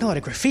there's quite a lot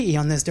of graffiti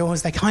on those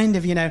doors. They're kind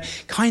of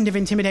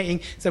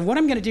intimidating. So what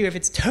I'm going to do, if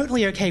it's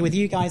totally okay with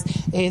you guys,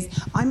 is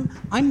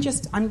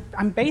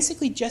I'm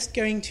basically just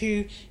going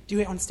to do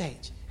it on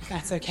stage, if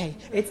that's okay.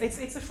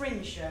 It's a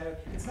Fringe show.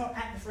 It's not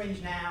at the Fringe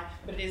now,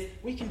 but it is.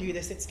 We can do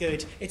this. It's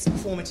good. It's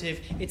performative.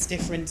 It's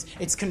different.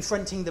 It's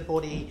confronting the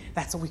body.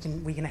 That's all we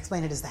can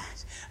explain it as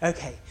that.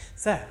 Okay.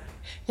 So,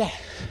 yeah.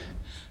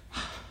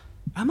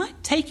 Am I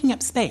taking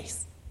up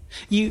space?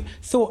 you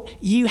thought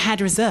you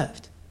had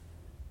reserved?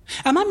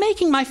 Am I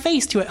making my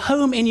face to at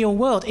home in your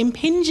world,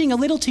 impinging a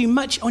little too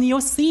much on your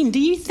scene? Do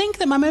you think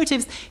that my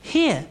motives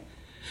here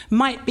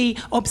might be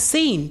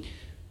obscene?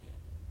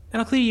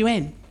 Then I'll clue you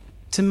in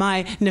to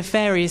my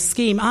nefarious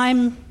scheme.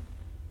 I'm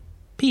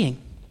peeing.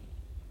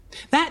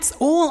 That's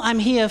all I'm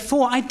here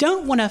for. I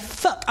don't want to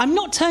fuck. I'm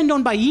not turned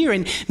on by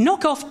urine.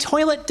 Knock-off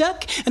toilet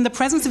duck and the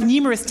presence of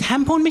numerous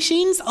tampon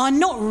machines are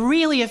not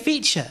really a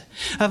feature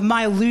of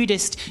my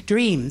lewdest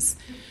dreams.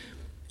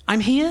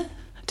 I'm here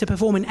to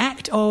perform an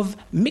act of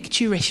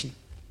micturition.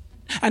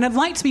 And I'd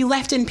like to be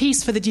left in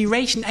peace for the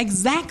duration,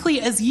 exactly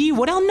as you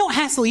would. I'll not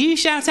hassle you,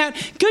 shout out,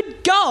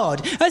 "Good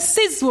God, a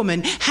cis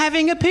woman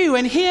having a poo."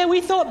 And here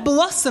we thought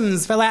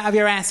blossoms fell out of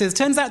your asses.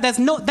 Turns out there's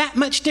not that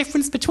much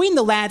difference between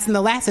the lads and the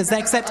lasses,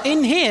 except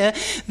in here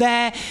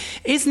there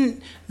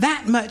isn't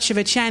that much of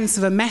a chance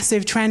of a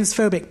massive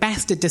transphobic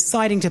bastard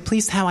deciding to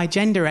police how I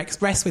gender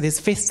express with his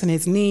fists and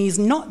his knees.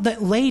 Not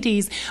that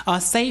ladies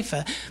are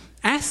safer.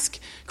 Ask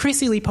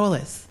Chrissy Lee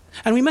Paulus.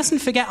 And we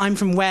mustn't forget I'm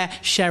from where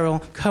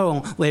Cheryl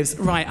Cole lives.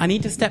 Right, I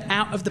need to step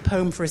out of the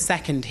poem for a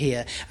second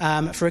here,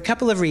 for a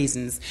couple of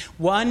reasons.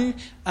 One,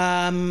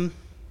 I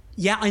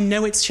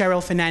know it's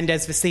Cheryl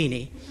Fernandez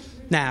Vicini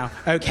now,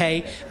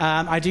 okay?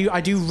 I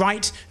do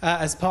write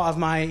as part of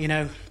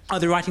my,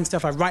 other writing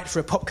stuff. I write for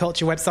a pop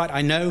culture website.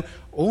 I know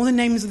all the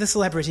names of the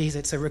celebrities.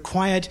 It's a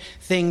required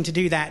thing to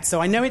do that. So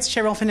I know it's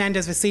Cheryl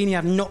Fernandez Vicini.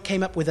 I've not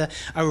came up with a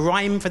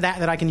rhyme for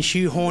that I can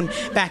shoehorn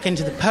back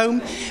into the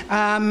poem.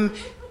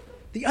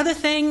 The other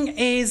thing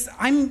is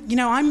I'm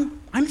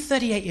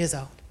 38 years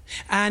old.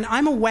 And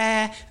I'm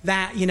aware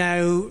that,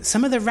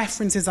 some of the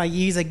references I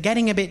use are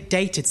getting a bit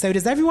dated. So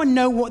does everyone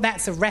know what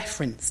that's a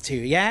reference to,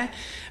 yeah?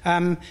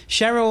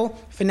 Cheryl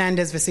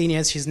Fernandez Vicini,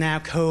 as she's now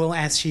Cole,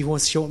 as she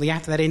was shortly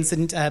after that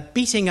incident,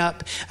 beating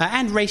up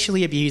and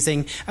racially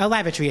abusing a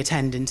lavatory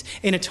attendant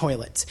in a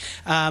toilet.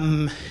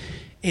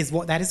 Is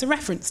what that is a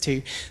reference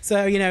to.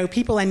 So,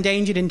 people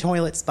endangered in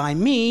toilets by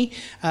me,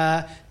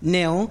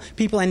 nil.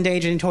 People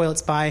endangered in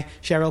toilets by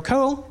Cheryl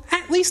Cole,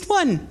 at least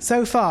one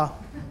so far.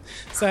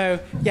 So,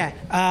 yeah.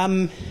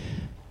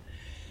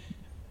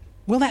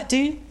 Will that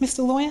do,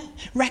 Mr. Lawyer?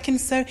 Reckon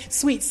so?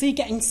 Sweet, see,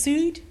 getting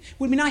sued?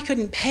 Would mean I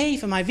couldn't pay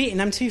for my veto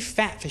and I'm too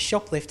fat for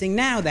shoplifting.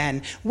 Now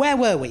then, where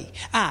were we?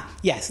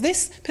 Yes,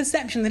 this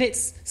perception that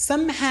it's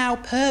somehow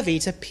pervy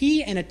to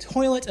pee in a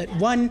toilet at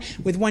one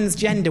with one's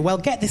gender. Well,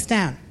 get this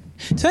down.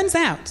 Turns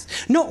out,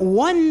 not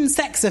one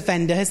sex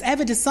offender has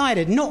ever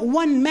decided, not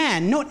one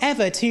man, not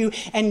ever, to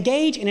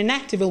engage in an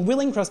act of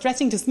ill-willing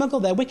cross-dressing to smuggle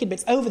their wicked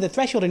bits over the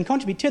threshold and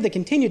contribute to the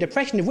continued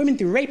oppression of women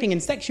through raping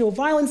and sexual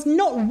violence.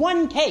 Not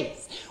one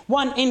case,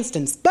 one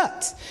instance.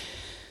 But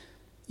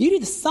you do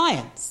the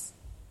science.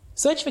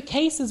 Search for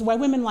cases where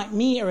women like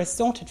me are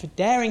assaulted for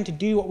daring to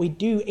do what we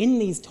do in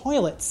these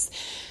toilets.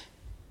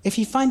 If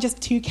you find just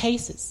 2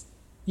 cases,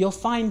 you'll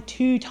find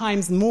 2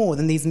 times more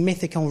than these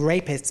mythical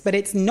rapists. But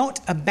it's not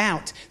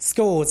about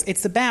scores.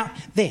 It's about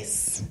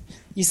this.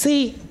 You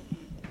see,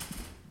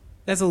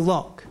 there's a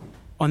lock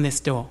on this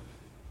door.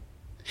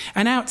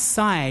 And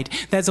outside,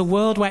 there's a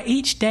world where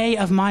each day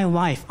of my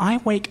life, I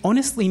wake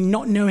honestly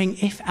not knowing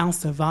if I'll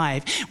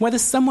survive, whether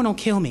someone will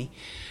kill me,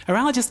 or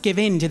I'll just give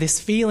in to this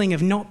feeling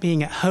of not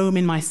being at home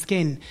in my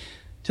skin,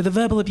 to the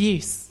verbal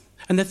abuse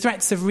and the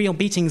threats of real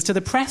beatings, to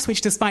the press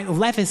which, despite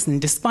Leveson,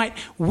 despite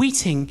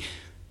Wheating,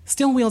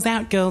 still wheels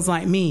out girls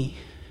like me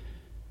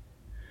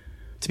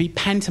to be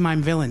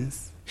pantomime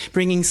villains,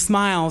 bringing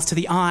smiles to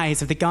the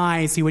eyes of the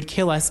guys who would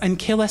kill us, and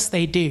kill us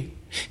they do.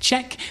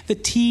 Check the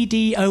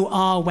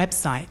TDOR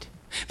website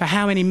for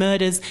how many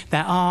murders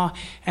there are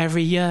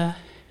every year,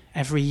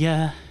 every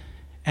year,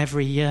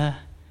 every year,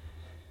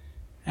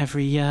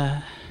 every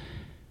year,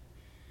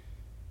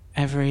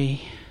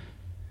 every...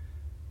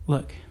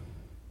 Look,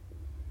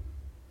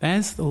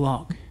 there's the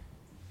lock.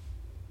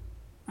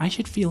 I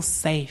should feel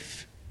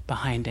safe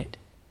behind it.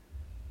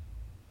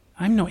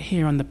 I'm not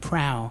here on the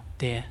prowl,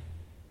 dear.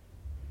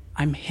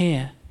 I'm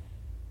here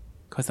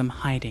because I'm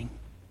hiding.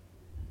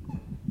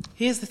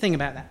 Here's the thing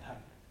about that poem.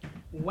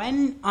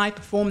 When I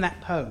perform that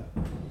poem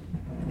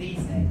these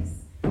days,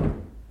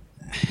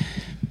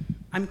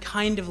 I'm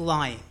kind of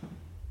lying.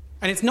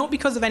 And it's not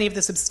because of any of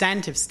the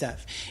substantive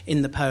stuff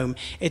in the poem.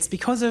 It's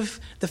because of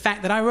the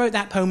fact that I wrote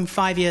that poem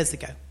 5 years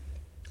ago.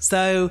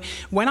 So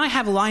when I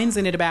have lines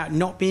in it about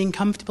not being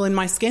comfortable in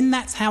my skin,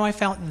 that's how I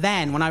felt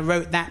then when I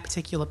wrote that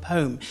particular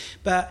poem.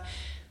 But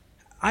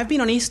I've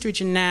been on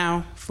estrogen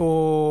now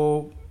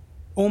for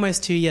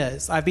almost 2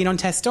 years. I've been on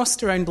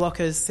testosterone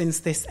blockers since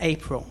this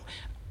April.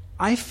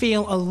 I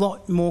feel a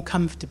lot more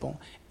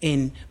comfortable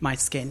in my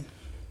skin.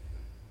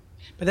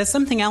 But there's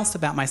something else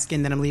about my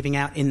skin that I'm leaving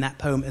out in that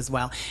poem as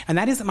well, and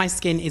that is that my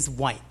skin is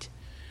white.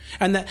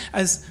 And that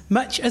as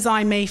much as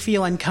I may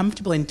feel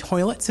uncomfortable in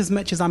toilets, as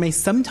much as I may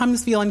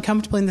sometimes feel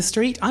uncomfortable in the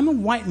street, I'm a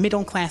white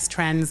middle-class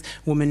trans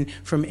woman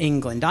from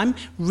England. I'm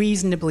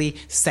reasonably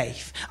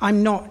safe.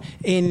 I'm not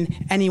in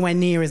anywhere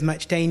near as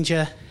much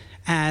danger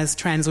as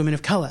trans women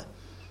of colour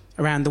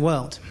around the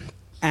world.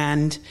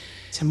 And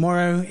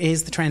tomorrow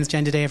is the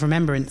Transgender Day of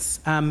Remembrance.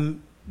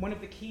 one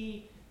of the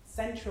key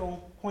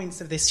central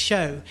points of this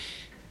show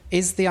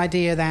is the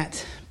idea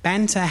that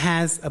banter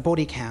has a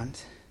body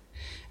count.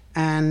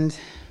 And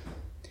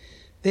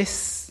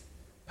this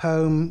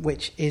poem,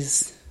 which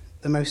is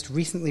the most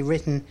recently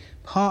written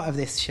part of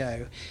this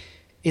show,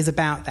 is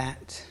about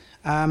that.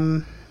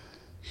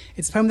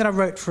 It's a poem that I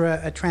wrote for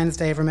a Trans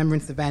Day of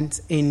Remembrance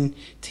event in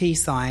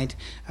Teesside,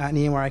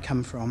 near where I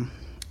come from.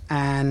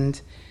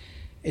 And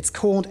it's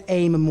called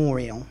A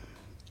Memorial.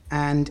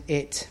 And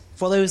it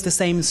follows the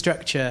same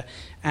structure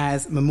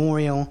as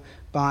Memorial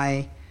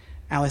by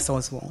Alice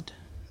Oswald,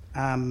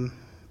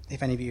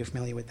 if any of you are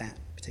familiar with that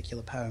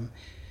particular poem.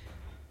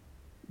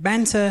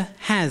 Banter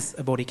has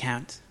a body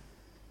count.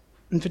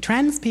 And for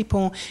trans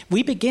people,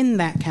 we begin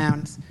that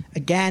count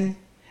again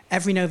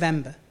every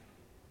November.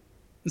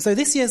 And so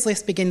this year's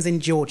list begins in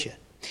Georgia,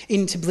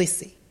 in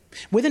Tbilisi,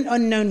 with an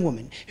unknown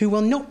woman who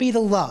will not be the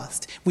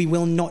last we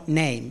will not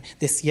name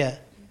this year.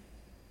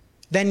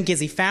 Then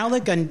Gizzy Fowler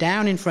gunned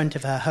down in front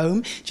of her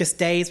home just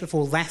days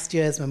before last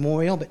year's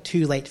memorial, but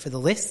too late for the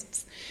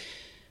lists.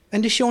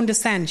 And Deshonda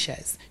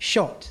Sanchez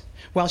shot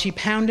while she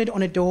pounded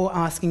on a door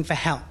asking for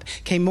help.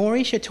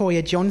 Kamori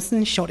Shatoya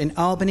Johnson shot in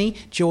Albany,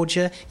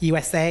 Georgia,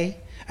 USA.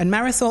 And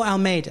Marisol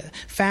Almeida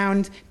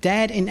found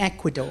dead in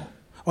Ecuador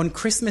on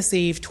Christmas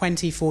Eve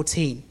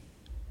 2014.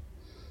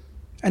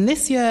 And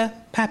this year,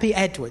 Pappy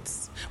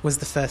Edwards was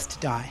the first to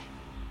die.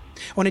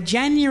 On a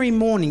January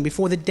morning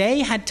before the day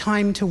had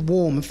time to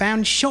warm,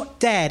 found shot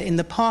dead in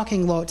the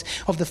parking lot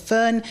of the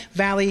Fern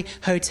Valley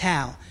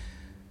Hotel.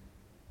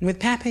 And with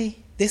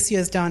Pappy, this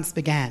year's dance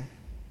began.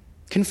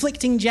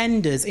 Conflicting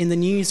genders in the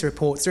news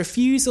reports,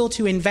 refusal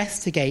to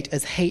investigate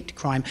as hate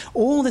crime,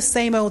 all the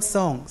same old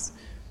songs.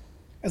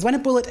 As when a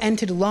bullet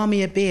entered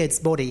Lamia Beard's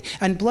body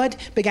and blood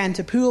began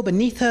to pool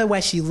beneath her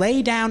where she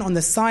lay down on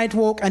the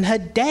sidewalk and her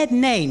dead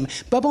name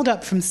bubbled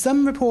up from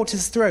some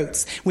reporters'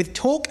 throats with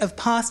talk of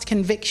past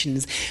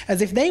convictions,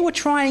 as if they were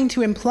trying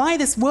to imply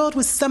this world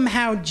was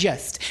somehow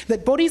just,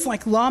 that bodies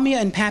like Lamia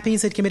and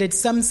Pappy's had committed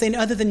some sin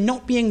other than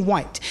not being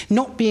white,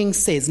 not being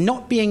cis,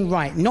 not being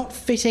right, not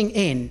fitting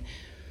in.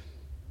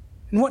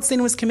 And what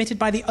sin was committed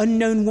by the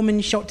unknown woman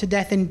shot to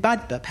death in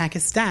Badba,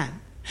 Pakistan?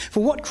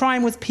 For what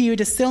crime was Pio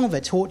da Silva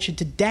tortured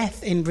to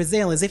death in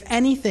Brazil, as if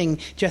anything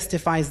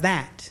justifies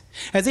that?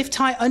 As if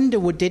Ty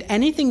Underwood did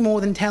anything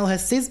more than tell her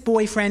cis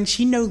boyfriend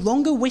she no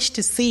longer wished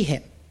to see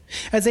him?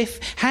 As if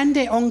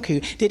Hande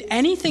Onku did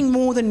anything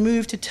more than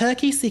move to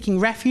Turkey seeking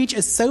refuge,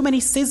 as so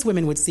many cis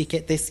women would seek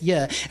it this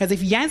year? As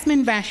if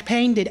Yasmin Vash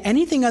Payne did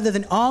anything other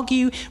than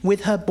argue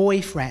with her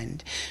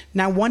boyfriend?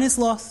 Now one is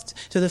lost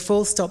to the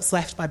full stops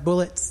left by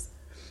bullets.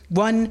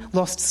 One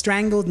lost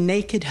strangled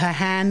naked, her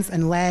hands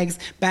and legs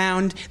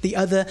bound, the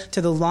other to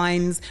the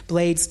lines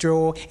blades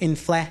draw in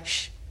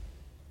flesh.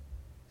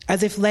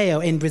 As if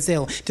Leo in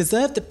Brazil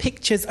deserved the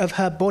pictures of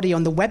her body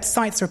on the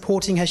websites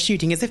reporting her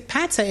shooting, as if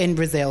Pata in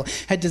Brazil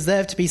had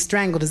deserved to be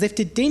strangled, as if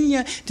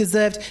Didinya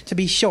deserved to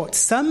be shot.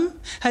 Some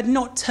had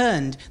not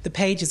turned the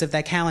pages of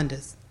their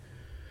calendars.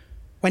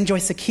 When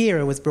Joyce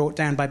Akira was brought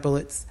down by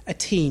bullets, a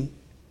teen,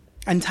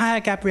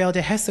 Antaya Gabriel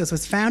de Jesus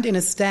was found in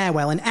a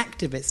stairwell, an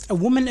activist, a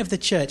woman of the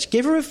church,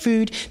 giver of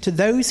food to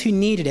those who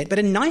needed it, but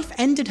a knife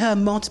ended her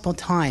multiple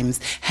times,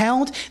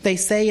 held, they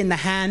say, in the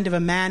hand of a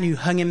man who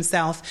hung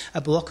himself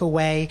a block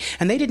away,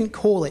 and they didn't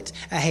call it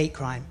a hate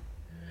crime.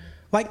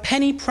 Like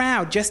Penny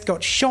Proud just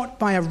got shot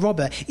by a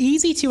robber,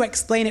 easy to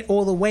explain it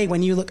all away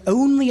when you look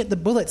only at the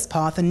bullet's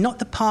path and not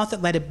the path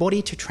that led a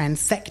body to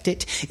transect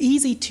it,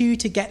 easy too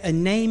to get a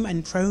name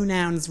and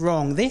pronouns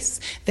wrong.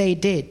 This they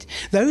did.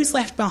 Those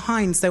left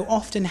behind so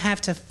often have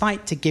to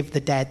fight to give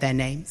the dead their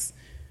names.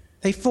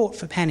 They fought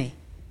for Penny.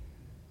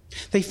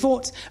 They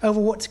fought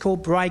over what to call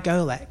Bry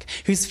Golek,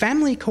 whose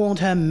family called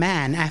her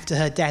Man after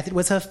her death. It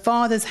was her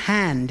father's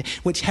hand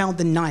which held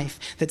the knife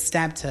that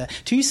stabbed her.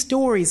 Two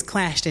stories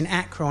clashed in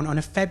Akron on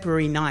a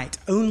February night.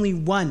 Only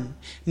one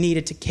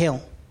needed to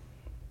kill.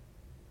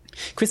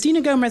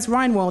 Christina Gomez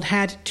Reinwald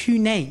had two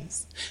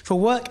names for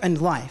work and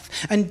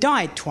life and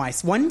died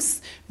twice.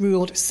 Once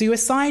ruled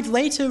suicide,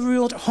 later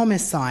ruled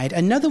homicide.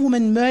 Another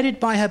woman murdered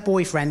by her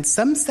boyfriend,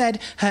 some said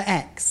her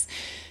ex,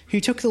 who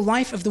took the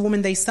life of the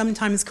woman they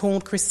sometimes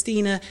called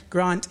Christina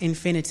Grant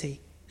Infinity.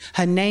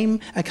 Her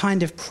name, a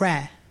kind of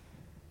prayer.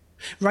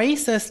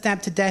 Raisa,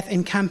 stabbed to death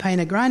in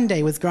Campina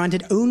Grande, was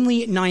granted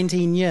only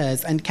 19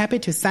 years, and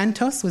Capitu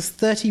Santos was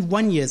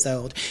 31 years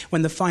old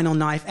when the final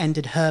knife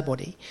ended her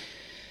body.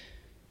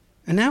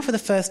 And now for the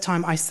first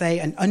time I say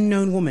an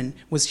unknown woman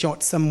was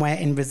shot somewhere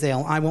in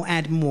Brazil. I will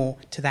add more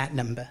to that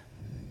number.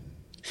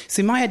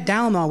 Sumaya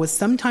Dalmar was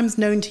sometimes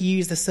known to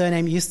use the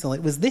surname Yusel.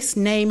 It was this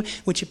name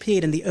which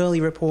appeared in the early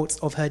reports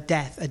of her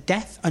death, a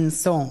death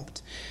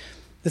unsolved.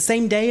 The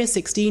same day, a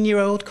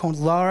 16-year-old called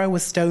Lara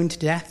was stoned to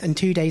death, and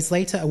 2 days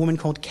later, a woman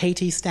called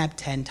Katie stabbed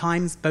 10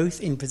 times,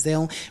 both in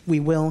Brazil. We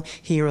will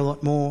hear a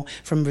lot more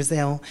from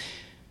Brazil.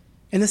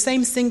 In the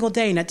same single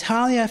day,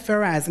 Natalia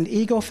Ferraz and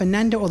Igor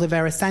Fernando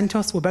Oliveira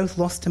Santos were both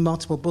lost to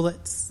multiple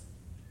bullets.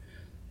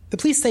 The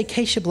police say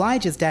Keisha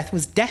Blight's death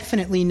was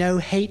definitely no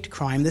hate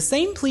crime. The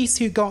same police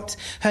who got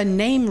her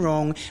name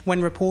wrong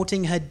when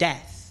reporting her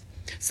death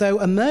So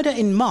a murder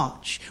in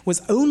March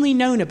was only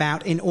known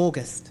about in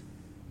August,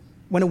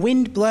 when a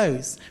wind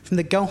blows from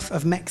the Gulf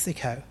of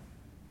Mexico,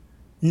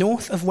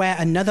 north of where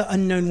another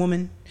unknown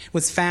woman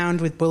was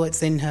found with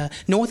bullets in her,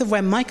 north of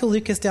where Michael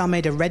Lucas de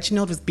Almeida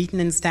Reginald was beaten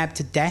and stabbed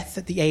to death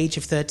at the age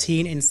of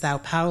 13 in Sao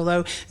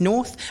Paulo,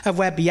 north of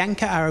where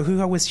Bianca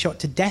Araújo was shot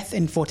to death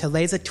in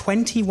Fortaleza,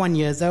 21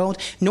 years old,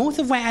 north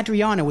of where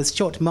Adriana was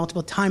shot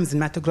multiple times in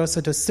Mato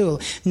Grosso do Sul,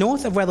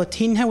 north of where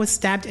Lotinha was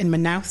stabbed in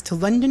Manaus, to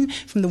London,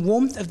 from the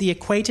warmth of the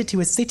equator to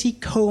a city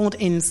cold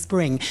in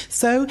spring.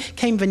 So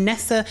came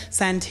Vanessa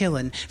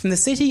Santillan, from the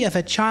city of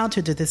her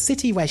childhood to the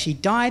city where she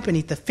died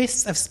beneath the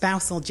fists of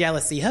spousal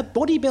jealousy. Her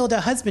bodybuilder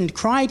husband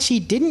cried she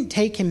didn't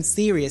take him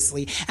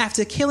seriously.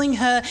 After killing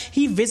her,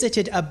 he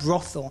visited a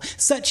brothel.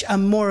 Such a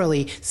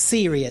morally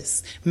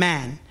serious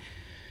man.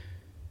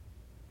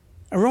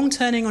 A wrong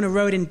turning on a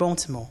road in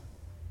Baltimore,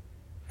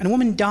 and a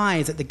woman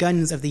dies at the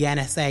guns of the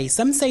NSA.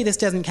 Some say this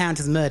doesn't count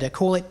as murder,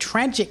 call it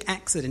tragic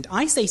accident.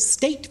 I say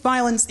state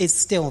violence is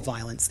still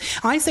violence.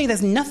 I say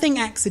there's nothing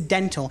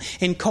accidental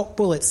in cop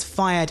bullets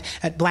fired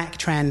at black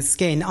trans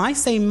skin. I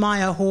say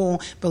Maya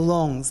Hall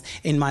belongs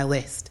in my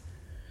list.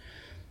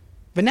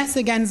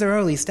 Vanessa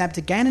Ganzaroli stabbed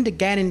again and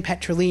again in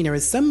Petrolina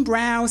as some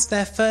browsed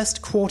their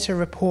first quarter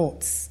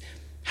reports.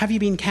 Have you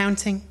been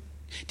counting?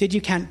 Did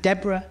you count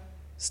Deborah,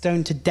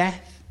 stoned to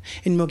death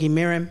in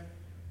Mugimirim?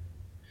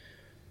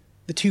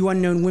 The 2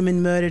 unknown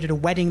women murdered at a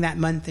wedding that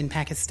month in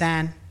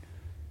Pakistan.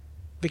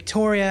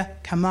 Victoria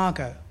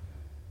Camargo,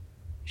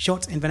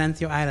 shot in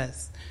Venancio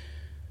Aires.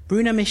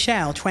 Bruna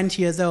Michel,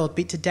 20 years old,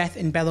 beat to death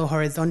in Belo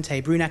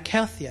Horizonte. Bruna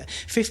Kelthia,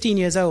 15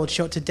 years old,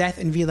 shot to death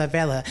in Vila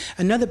Velha.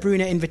 Another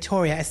Bruna in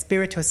Vitoria,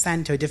 Espirito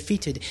Santo,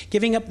 defeated,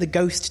 giving up the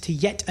ghost to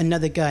yet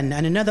another gun.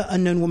 And another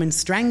unknown woman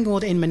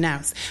strangled in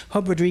Manaus.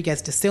 Job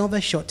Rodriguez da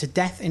Silva, shot to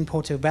death in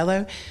Porto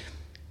Belo.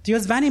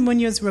 Diosvani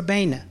Munoz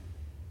Robena.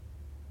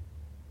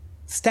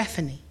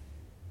 Stephanie,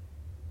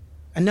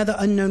 another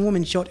unknown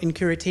woman shot in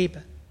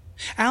Curitiba.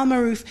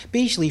 Al-Maroof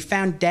Beasley,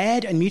 found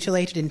dead and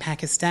mutilated in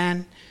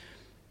Pakistan.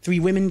 3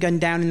 women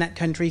gunned down in that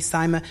country,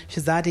 Saima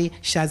Shazadi,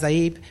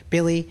 Shazaib,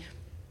 Billy.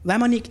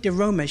 Lamonique de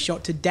Roma,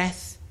 shot to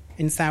death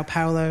in Sao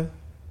Paulo.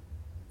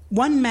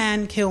 1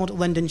 man killed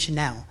London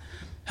Chanel,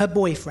 her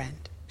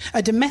boyfriend.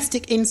 A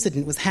domestic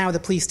incident was how the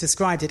police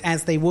described it,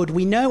 as they would.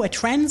 We know a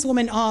trans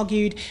woman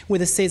argued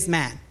with a cis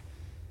man,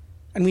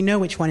 and we know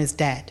which one is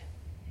dead.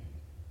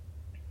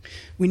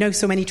 We know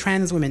so many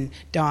trans women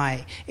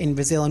die in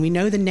Brazil, and we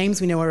know the names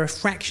we know are a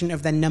fraction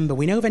of their number.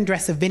 We know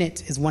Vendressa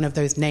Vinit is one of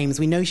those names.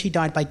 We know she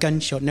died by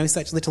gunshot, no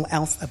such little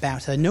else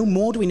about her. No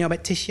more do we know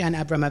about Titian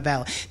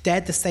Abramavel,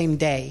 dead the same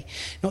day.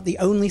 Not the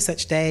only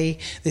such day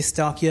this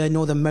dark year,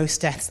 nor the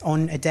most deaths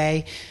on a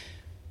day.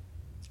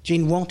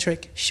 Jean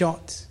Waltrick,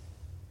 shot.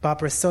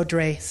 Barbara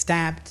Sodre,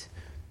 stabbed.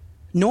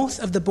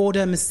 North of the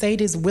border,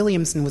 Mercedes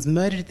Williamson was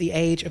murdered at the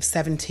age of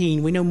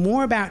 17. We know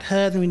more about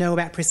her than we know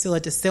about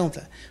Priscilla da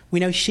Silva. We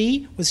know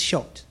she was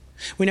shot.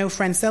 We know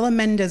Francela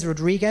Mendes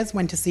Rodriguez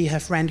went to see her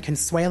friend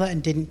Consuela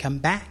and didn't come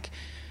back.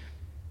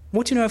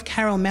 What do you know of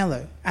Carol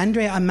Mello,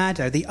 Andrea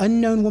Amado, the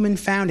unknown woman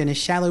found in a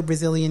shallow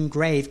Brazilian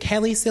grave?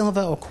 Kelly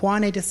Silva or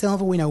Quane da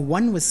Silva, we know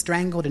one was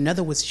strangled,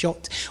 another was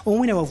shot. All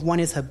we know of one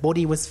is her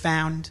body was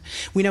found.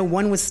 We know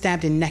one was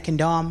stabbed in neck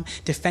and arm,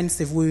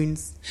 defensive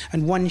wounds,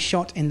 and one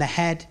shot in the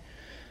head.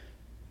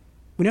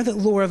 We know that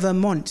Laura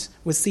Vermont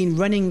was seen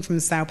running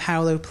from Sao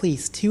Paulo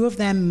police. 2 of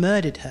them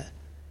murdered her.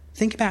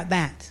 Think about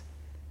that,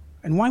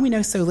 and why we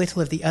know so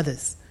little of the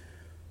others.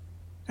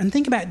 And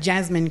think about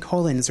Jasmine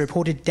Collins,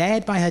 reported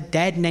dead by her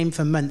dead name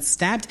for months,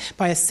 stabbed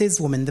by a cis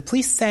woman, the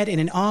police said in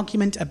an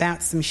argument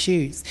about some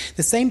shoes.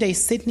 The same day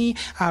Sydney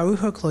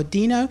Araujo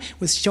Claudino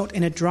was shot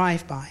in a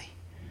drive-by.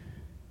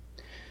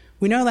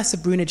 We know less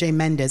of Bruna J.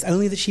 Mendes,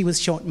 only that she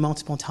was shot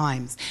multiple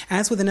times,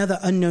 as with another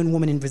unknown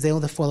woman in Brazil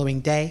the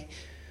following day.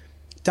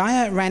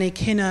 Daya Rani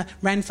Kinna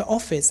ran for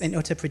office in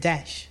Uttar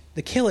Pradesh.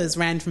 The killers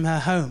ran from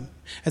her home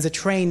as a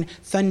train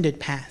thundered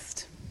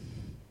past.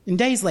 And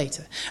days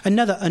later,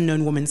 another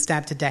unknown woman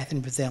stabbed to death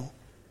in Brazil.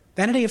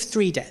 Then a day of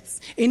 3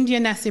 deaths. India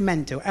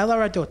Nascimento, Ella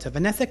Radota,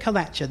 Vanessa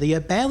Calacha, the year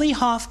barely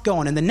half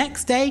gone. And the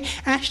next day,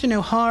 Ashton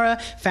O'Hara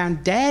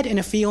found dead in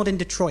a field in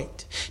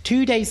Detroit.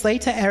 2 days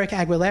later, Erica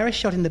Aguilera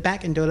shot in the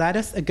back in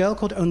Dourados. A girl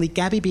called Only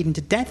Gabby beaten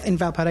to death in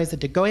Valparaiso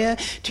de Goya.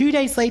 2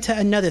 days later,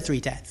 another 3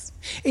 deaths.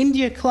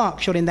 India Clark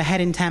shot in the head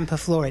in Tampa,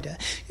 Florida.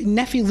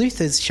 Nephi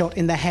Luthers shot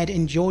in the head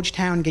in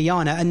Georgetown,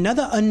 Guyana.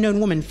 Another unknown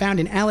woman found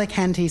in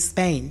Alicante,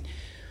 Spain.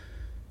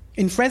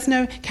 In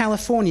Fresno,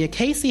 California,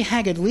 Casey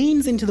Haggard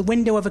leans into the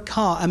window of a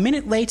car. A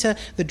minute later,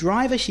 the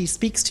driver she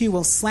speaks to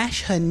will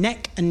slash her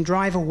neck and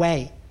drive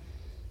away.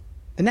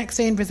 The next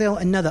day in Brazil,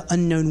 another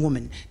unknown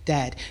woman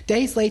dead.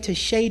 Days later,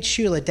 Shade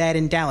Schuler dead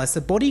in Dallas.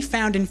 A body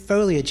found in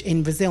foliage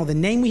in Brazil. The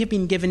name we have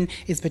been given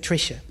is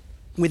Patricia.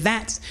 With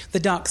that, the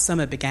dark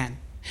summer began.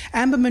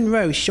 Amber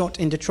Monroe shot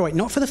in Detroit,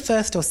 not for the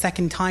first or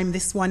second time,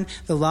 this one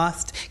the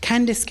last.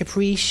 Candice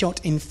Capri shot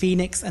in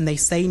Phoenix, and they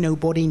say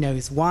nobody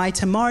knows why.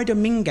 Tamara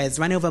Dominguez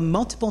ran over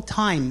multiple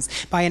times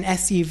by an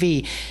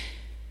SUV.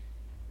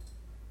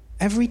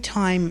 Every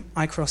time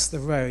I cross the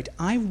road,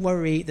 I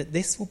worry that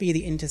this will be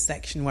the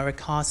intersection where a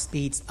car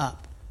speeds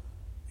up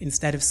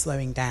instead of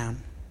slowing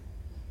down.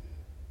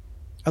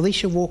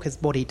 Alicia Walker's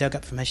body dug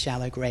up from her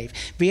shallow grave.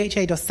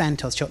 VHA dos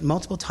Santos shot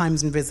multiple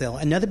times in Brazil.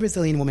 Another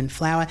Brazilian woman,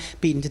 Flower,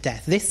 beaten to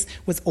death. This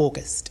was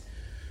August.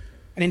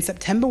 And in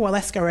September,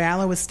 Waleska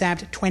Reala was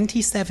stabbed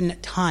 27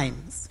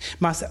 times.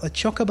 Marcela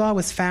Chocobar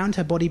was found,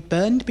 her body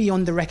burned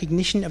beyond the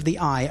recognition of the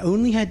eye.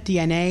 Only her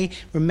DNA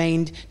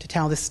remained to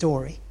tell the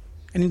story.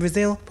 And in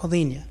Brazil,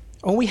 Paulinha.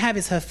 All we have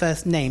is her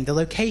first name, the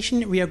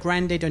location, Rio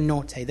Grande do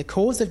Norte, the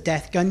cause of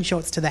death,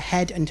 gunshots to the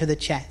head and to the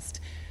chest.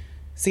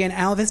 Cian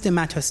Alves de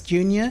Matos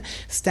Jr.,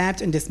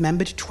 stabbed and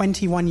dismembered,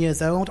 21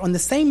 years old. On the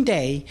same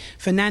day,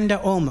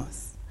 Fernanda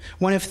Olmos,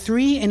 one of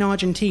 3 in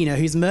Argentina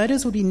whose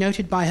murders would be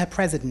noted by her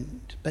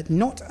president, but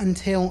not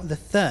until the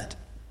 3rd.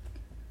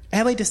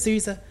 Ellie de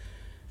Souza,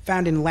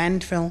 found in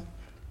landfill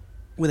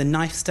with a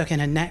knife stuck in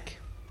her neck.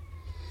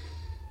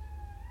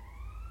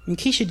 And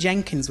Keisha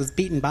Jenkins was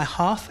beaten by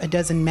half a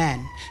dozen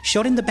men,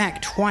 shot in the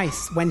back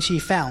twice when she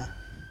fell.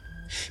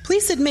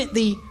 Police admit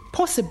the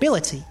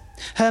possibility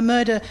her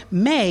murder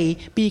may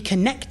be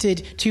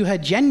connected to her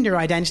gender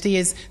identity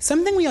is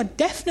something we are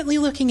definitely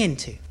looking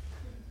into.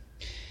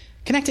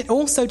 Connect it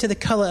also to the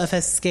colour of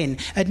her skin.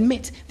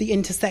 Admit the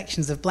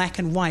intersections of black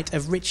and white,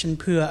 of rich and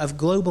poor, of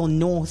global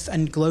north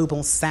and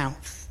global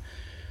south.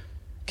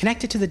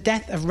 Connect it to the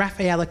death of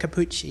Rafaela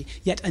Capucci,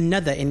 yet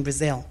another in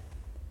Brazil.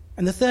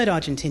 And the 3rd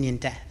Argentinian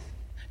death,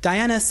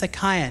 Diana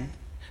Sakayan,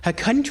 her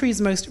country's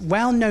most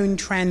well-known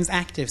trans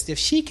activist. If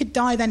she could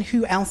die, then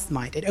who else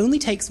might? It only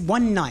takes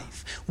one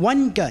knife,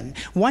 one gun,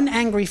 one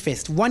angry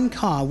fist, one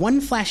car,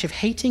 one flash of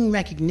hating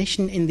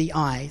recognition in the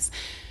eyes.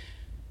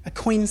 A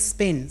coin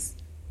spins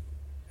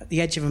at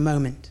the edge of a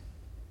moment,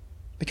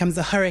 becomes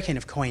a hurricane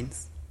of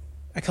coins,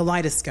 a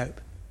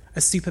kaleidoscope,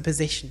 a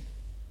superposition.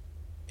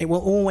 It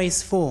will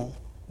always fall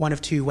one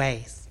of 2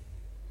 ways.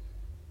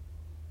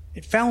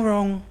 It fell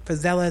wrong for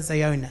Zella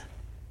Zayona,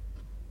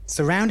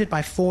 surrounded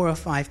by 4 or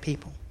 5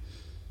 people,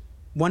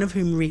 one of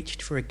whom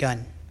reached for a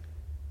gun.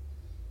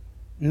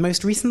 And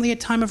most recently, at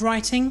time of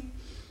writing,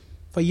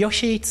 for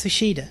Yoshi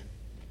Tsushida.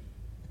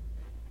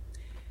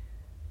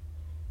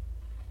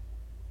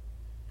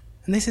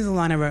 And this is a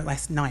line I wrote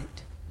last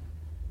night.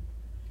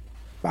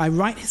 But I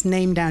write his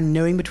name down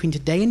knowing between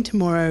today and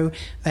tomorrow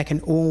there can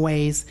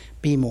always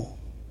be more.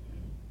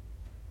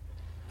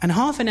 And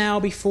half an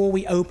hour before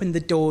we opened the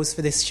doors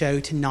for this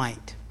show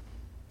tonight,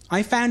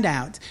 I found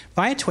out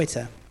via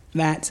Twitter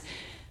that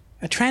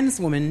a trans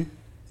woman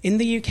in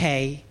the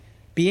UK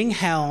being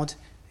held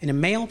in a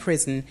male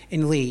prison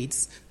in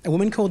Leeds, a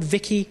woman called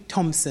Vicky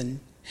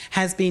Thompson,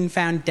 has been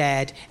found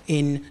dead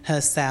in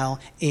her cell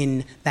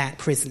in that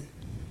prison.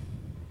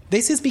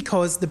 This is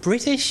because the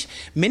British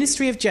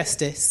Ministry of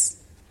Justice,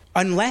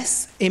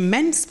 unless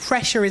immense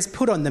pressure is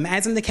put on them,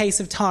 as in the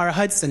case of Tara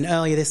Hudson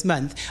earlier this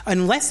month,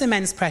 unless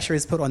immense pressure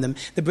is put on them,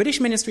 the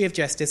British Ministry of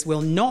Justice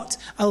will not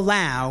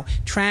allow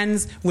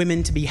trans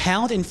women to be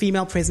held in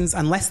female prisons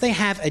unless they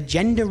have a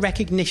gender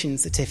recognition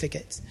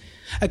certificate.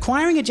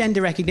 Acquiring a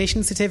gender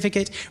recognition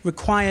certificate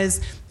requires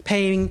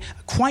paying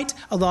quite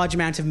a large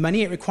amount of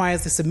money. It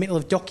requires the submittal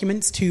of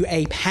documents to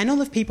a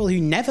panel of people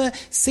who never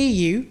see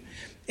you.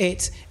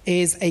 It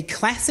is a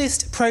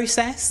classist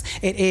process.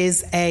 It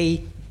is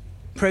a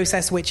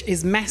process which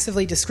is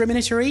massively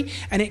discriminatory,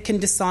 and it can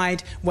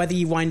decide whether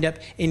you wind up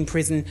in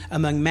prison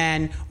among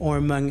men or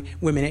among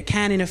women. It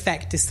can, in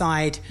effect,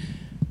 decide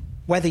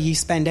whether you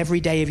spend every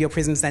day of your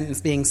prison sentence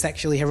being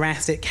sexually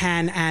harassed. It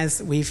can,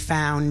 as we've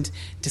found,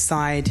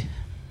 decide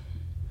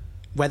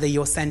whether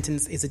your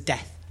sentence is a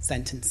death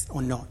sentence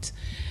or not.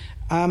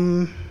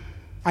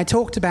 I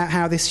talked about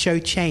how this show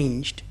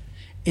changed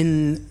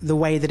in the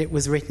way that it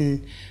was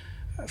written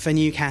for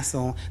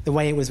Newcastle, the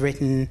way it was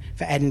written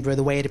for Edinburgh,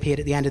 the way it appeared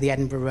at the end of the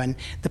Edinburgh run.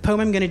 The poem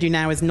I'm going to do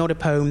now is not a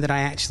poem that I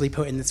actually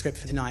put in the script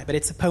for tonight, but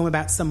it's a poem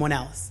about someone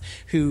else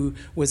who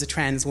was a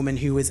trans woman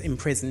who was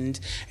imprisoned.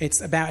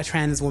 It's about a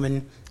trans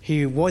woman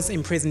who was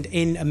imprisoned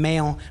in a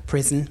male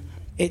prison.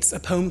 It's a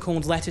poem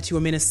called Letter to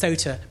a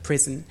Minnesota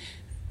Prison,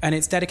 and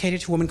it's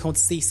dedicated to a woman called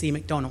C.C.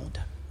 MacDonald.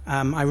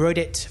 I wrote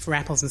it for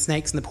Apples and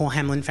Snakes and the Paul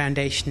Hamlin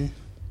Foundation,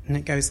 and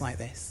it goes like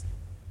this.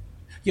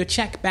 Your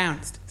check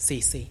bounced,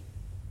 C.C.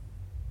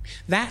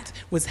 That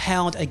was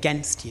held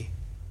against you.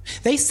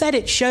 They said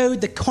it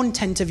showed the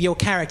content of your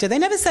character. They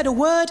never said a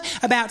word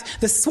about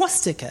the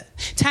swastika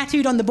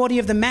tattooed on the body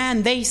of the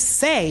man they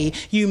say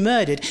you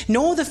murdered,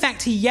 nor the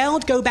fact he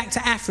yelled, "Go back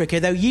to Africa,"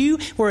 though you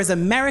were as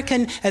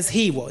American as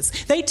he was.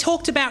 They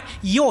talked about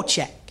your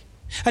check,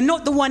 and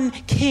not the one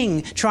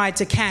King tried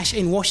to cash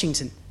in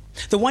Washington.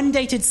 The one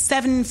dated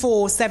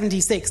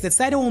 7/4/76 that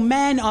said all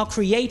men are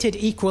created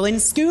equal. In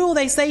school,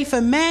 they say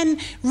for men,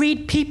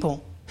 read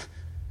people.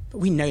 But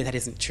we know that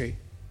isn't true.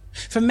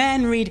 For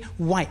men, read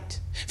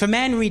white. For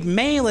men, read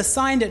male,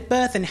 assigned at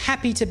birth and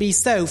happy to be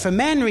so. For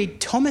men,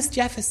 read Thomas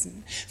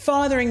Jefferson,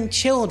 fathering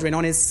children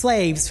on his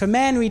slaves. For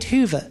men, read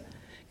Hoover,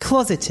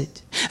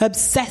 closeted,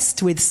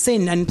 obsessed with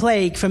sin and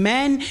plague. For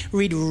men,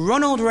 read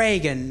Ronald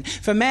Reagan.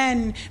 For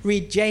men,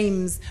 read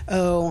James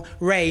Earl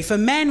Ray. For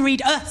men,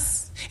 read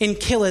us in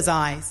Killer's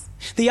Eyes.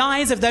 The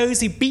eyes of those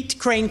who beat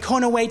Crane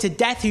Conaway to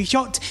death, who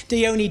shot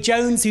Dione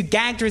Jones, who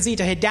gagged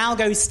Rosita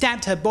Hidalgo,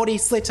 stabbed her body,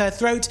 slit her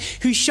throat,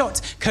 who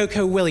shot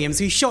Coco Williams,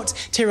 who shot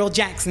Tyrrell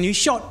Jackson, who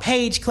shot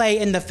Paige Clay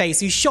in the face,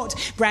 who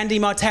shot Brandy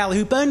Martell,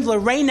 who burned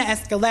Lorena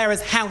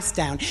Escalera's house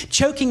down,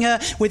 choking her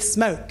with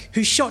smoke,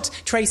 who shot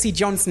Tracy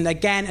Johnson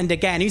again and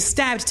again, who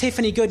stabbed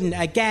Tiffany Gooden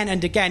again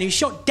and again, who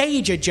shot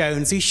Deja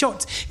Jones, who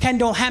shot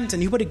Kendall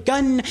Hampton, who put a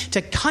gun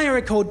to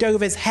Kyra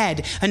Cordova's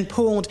head and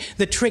pulled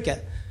the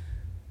trigger.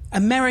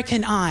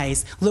 American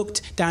eyes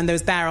looked down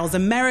those barrels.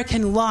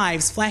 American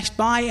lives flashed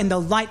by in the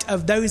light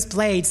of those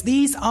blades.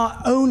 These are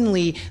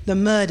only the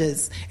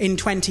murders in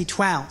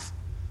 2012.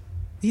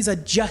 These are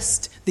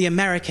just the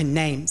American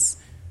names.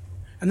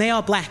 And they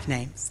are black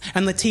names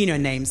and Latino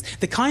names,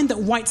 the kind that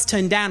whites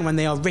turn down when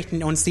they are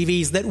written on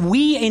CVs, that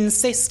we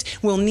insist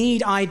will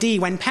need ID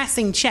when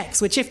passing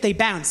checks, which if they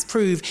bounce,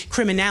 prove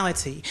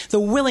criminality. The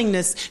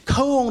willingness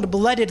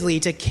cold-bloodedly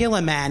to kill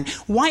a man.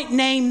 White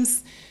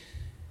names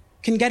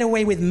can get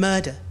away with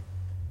murder.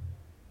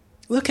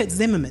 Look at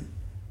Zimmerman.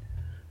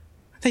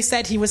 They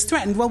said he was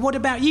threatened. Well, what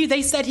about you?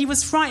 They said he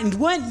was frightened.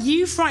 Weren't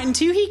you frightened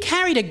too? He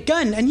carried a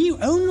gun and you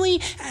only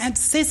had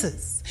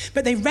scissors.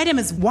 But they read him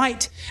as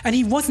white and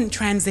he wasn't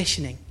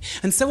transitioning,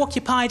 and so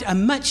occupied a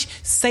much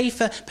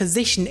safer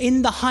position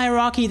in the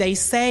hierarchy they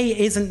say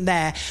isn't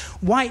there.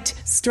 White,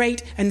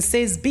 straight and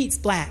cis beats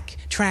black,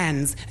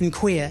 trans and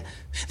queer.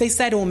 They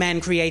said all men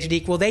created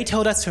equal. They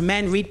told us for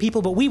men read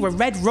people, but we were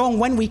read wrong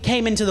when we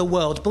came into the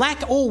world.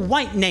 Black or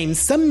white names,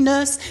 some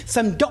nurse,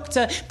 some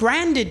doctor,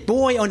 branded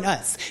boy on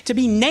us. To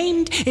be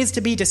named is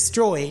to be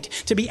destroyed.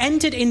 To be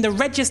entered in the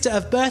register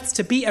of births,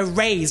 to be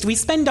erased. We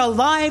spend our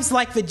lives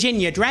like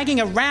Virginia, dragging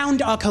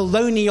around our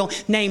colonial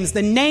names,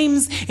 the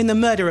names in the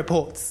murder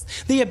reports,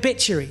 the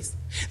obituaries.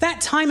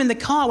 That time in the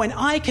car when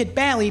I could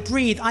barely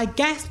breathe, I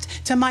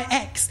gasped to my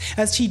ex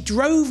as she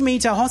drove me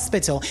to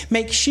hospital.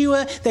 Make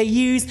sure they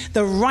use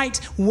the right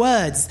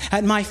words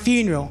at my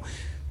funeral.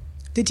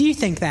 Did you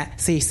think that,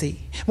 Cece?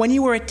 When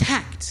you were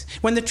attacked,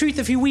 when the truth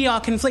of who we are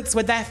conflicts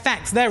with their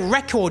facts, their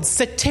records,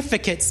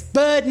 certificates,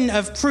 burden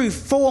of proof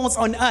falls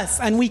on us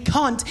and we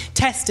can't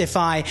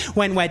testify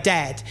when we're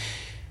dead.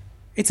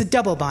 It's a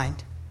double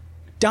bind.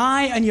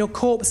 Die and your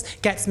corpse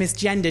gets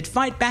misgendered.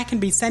 Fight back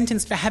and be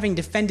sentenced for having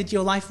defended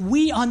your life.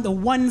 We aren't the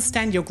ones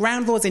stand your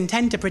ground laws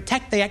intend to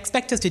protect. They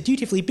expect us to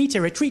dutifully beat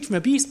a retreat from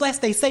abuse.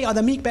 Blessed they say are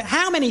the meek, but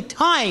how many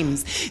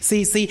times,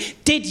 Cece,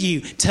 did you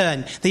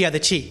turn the other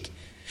cheek?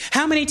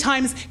 How many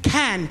times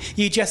can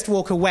you just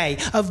walk away,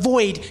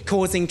 avoid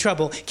causing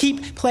trouble,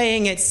 keep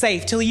playing it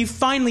safe till you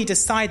finally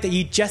decide that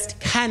you just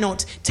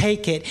cannot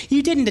take it?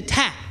 You didn't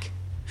attack.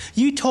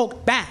 You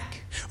talked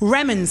back,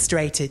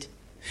 remonstrated.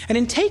 And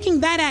in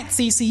taking that act,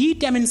 Cece, you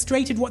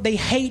demonstrated what they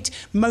hate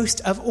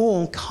most of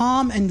all,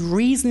 calm and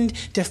reasoned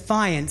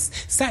defiance,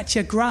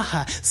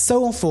 satyagraha,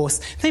 soul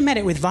force. They met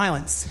it with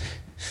violence,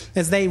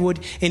 as they would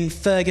in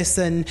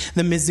Ferguson,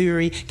 the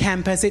Missouri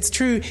campus. It's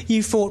true,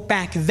 you fought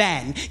back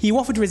then. You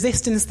offered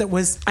resistance that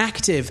was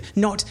active,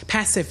 not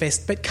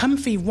pacifist, but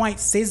comfy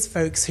white cis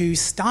folks who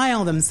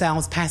style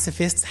themselves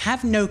pacifists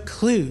have no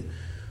clue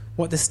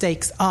what the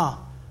stakes are.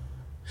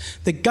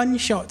 The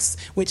gunshots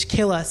which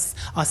kill us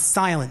are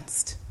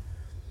silenced.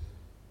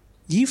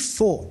 You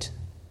fought.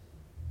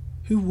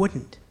 Who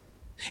wouldn't?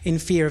 In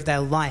fear of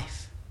their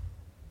life.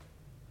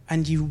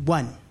 And you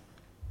won.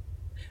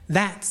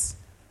 That's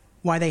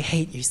why they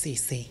hate you,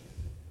 Cece.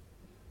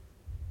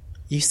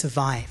 You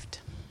survived.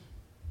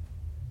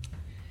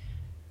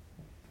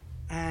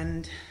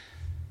 And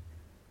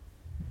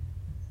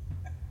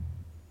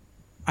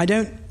I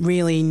don't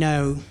really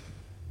know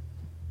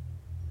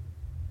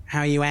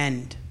how you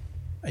end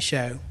a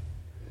show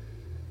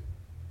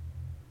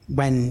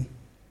when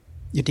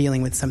you're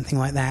dealing with something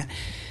like that.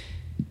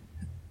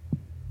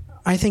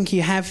 I think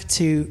you have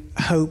to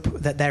hope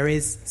that there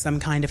is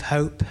some kind of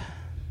hope.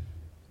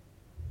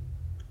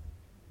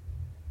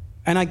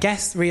 And I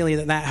guess really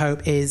that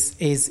hope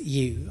is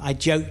you. I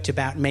joked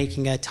about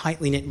making a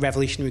tightly knit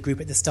revolutionary group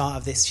at the start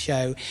of this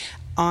show.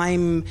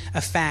 I'm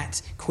a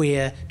fat,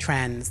 queer,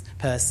 trans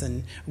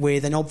person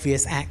with an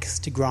obvious axe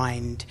to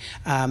grind.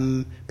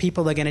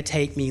 People are going to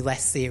take me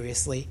less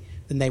seriously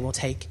than they will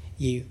take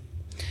you.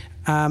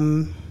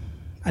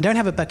 I don't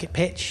have a bucket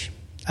pitch.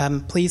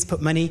 Please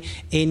put money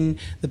in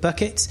the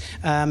bucket.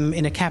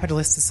 In a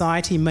capitalist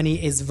society,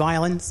 money is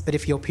violence, but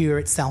if you're pure,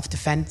 it's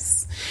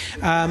self-defense.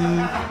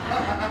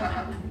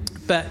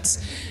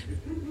 But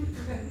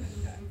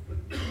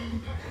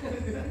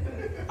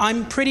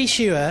I'm pretty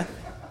sure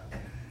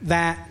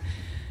that...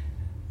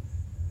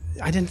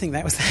 I didn't think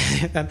that was...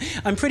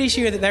 I'm pretty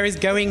sure that there is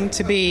going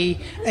to be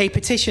a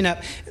petition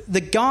up.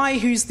 The guy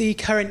who's the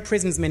current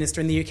prisons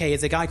minister in the UK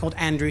is a guy called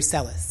Andrew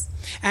Sellis.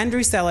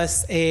 Andrew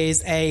Sellis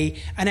is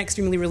an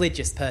extremely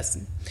religious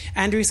person.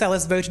 Andrew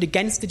Sellis voted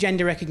against the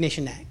Gender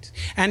Recognition Act.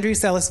 Andrew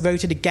Sellis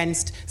voted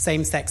against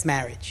same-sex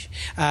marriage.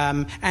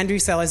 Andrew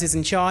Sellis is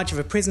in charge of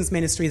a prisons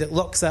ministry that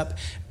locks up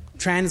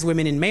trans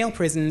women in male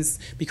prisons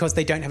because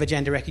they don't have a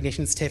gender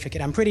recognition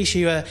certificate. I'm pretty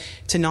sure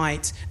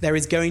tonight there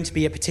is going to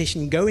be a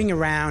petition going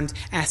around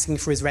asking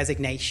for his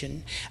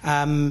resignation.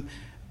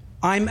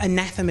 I'm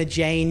Anathema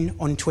Jane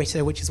on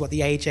Twitter, which is what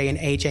the AJ and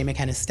AJ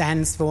McKenna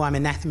stands for. I'm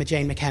Anathema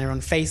Jane McKenna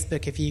on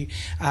Facebook. If you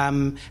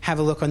have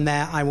a look on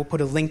there, I will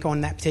put a link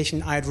on that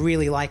petition. I'd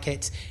really like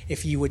it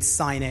if you would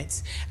sign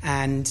it,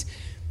 and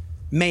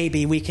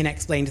maybe we can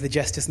explain to the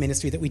Justice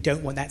Ministry that we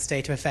don't want that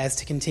state of affairs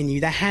to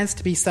continue. There has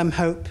to be some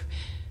hope,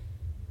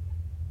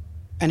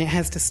 and it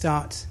has to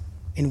start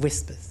in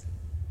whispers,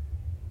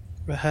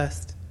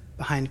 rehearsed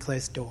behind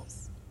closed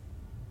doors.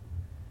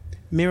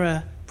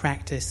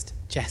 Mirror-practiced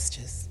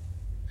gestures.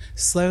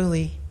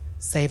 Slowly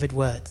savoured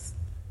words.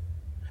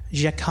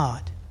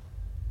 Jacquard,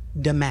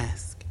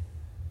 Damask,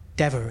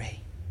 Devereux.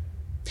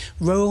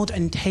 Rolled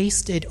and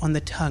tasted on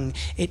the tongue,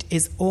 it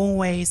is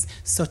always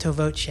sotto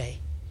voce.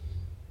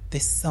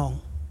 This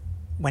song,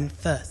 when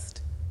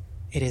first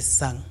it is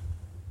sung.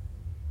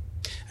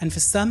 And for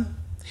some,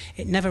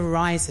 it never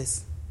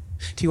rises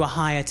to a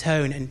higher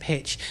tone and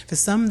pitch. For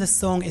some, the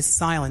song is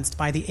silenced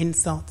by the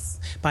insults,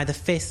 by the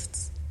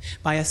fists,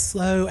 by a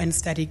slow and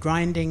steady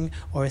grinding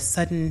or a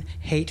sudden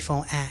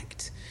hateful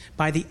act,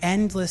 by the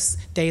endless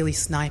daily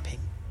sniping,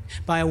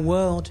 by a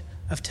world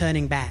of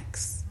turning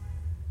backs.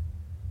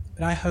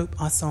 But I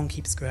hope our song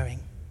keeps growing,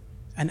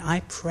 and I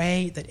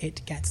pray that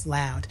it gets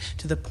loud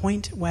to the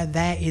point where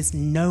there is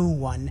no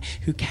one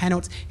who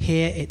cannot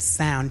hear its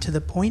sound, to the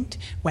point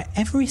where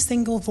every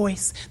single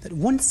voice that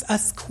wants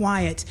us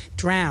quiet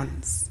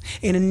drowns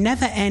in a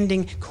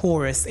never-ending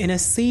chorus, in a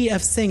sea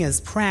of singers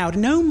proud,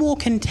 no more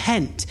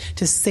content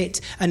to sit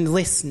and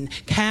listen,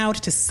 cowed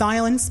to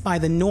silence by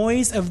the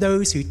noise of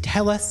those who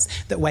tell us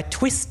that we're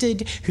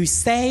twisted, who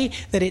say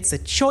that it's a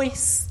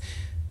choice,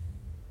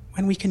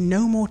 when we can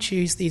no more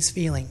choose these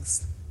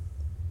feelings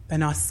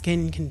than our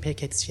skin can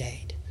pick its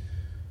shade.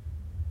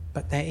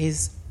 But there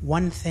is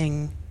one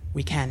thing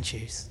we can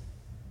choose,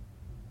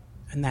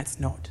 and that's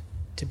not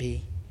to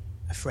be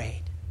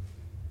afraid.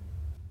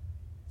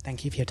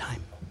 Thank you for your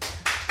time.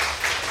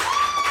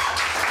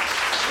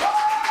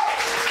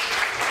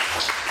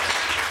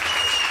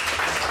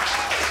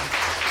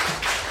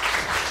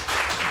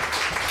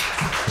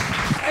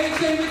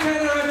 AJ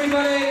McKenna,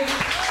 everybody!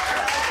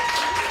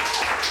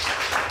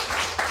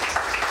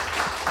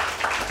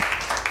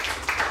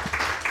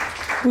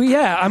 Well,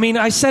 yeah, I mean,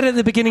 I said at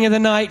the beginning of the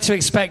night to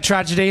expect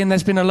tragedy, and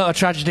there's been a lot of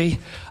tragedy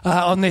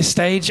on this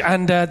stage,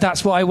 and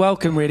that's what I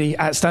welcome, really,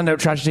 at Stand Up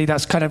Tragedy.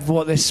 That's kind of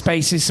what this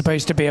space is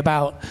supposed to be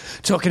about,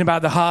 talking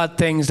about the hard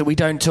things that we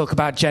don't talk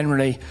about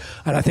generally,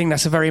 and I think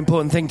that's a very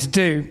important thing to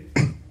do.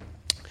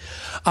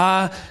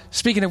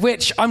 Speaking of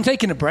which, I'm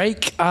taking a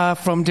break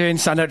from doing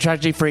Stand Up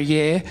Tragedy for a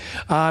year.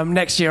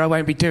 Next year I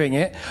won't be doing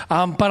it,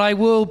 but I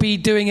will be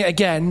doing it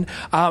again,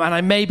 and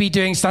I may be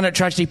doing Stand Up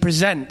Tragedy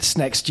Presents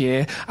next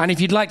year. And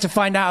if you'd like to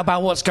find out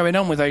about what's going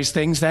on with those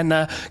things, then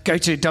go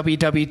to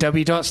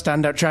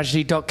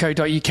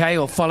www.standuptragedy.co.uk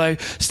or follow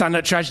Stand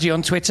Up Tragedy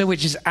on Twitter,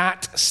 which is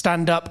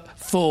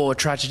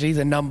 @standup4tragedy,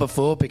 the number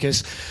 4,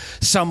 because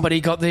somebody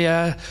got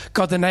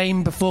the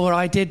name before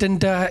I did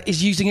and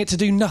is using it to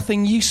do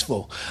nothing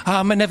useful.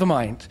 But never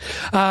mind.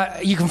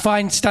 You can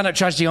find Stand Up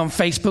Tragedy on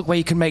Facebook, where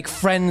you can make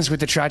friends with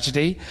the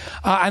tragedy.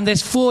 And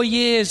there's 4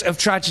 years of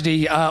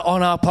tragedy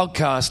on our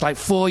podcast, like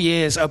 4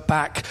 years of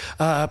back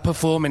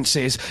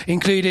performances,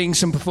 including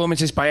some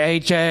performances by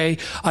AJ,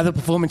 other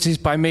performances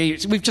by me.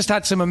 We've just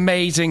had some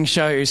amazing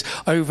shows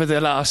over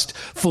the last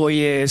 4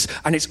 years,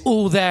 and it's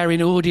all there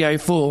in audio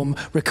form,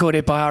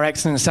 recorded by our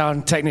excellent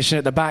sound technician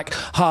at the back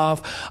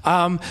half,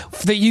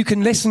 that you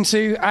can listen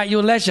to at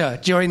your leisure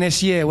during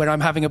this year when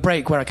I'm having a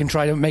break, where I can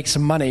try to make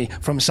some money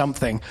from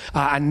something.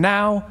 And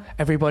now,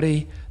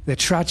 everybody, the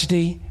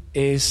tragedy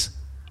is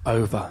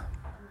over.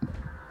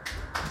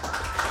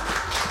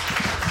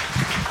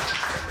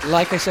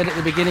 Like I said at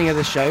the beginning of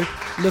the show,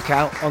 look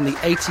out on the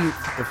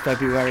 18th of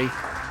February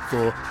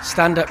for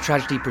Stand Up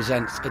Tragedy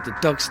Presents at the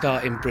Dog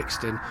Star in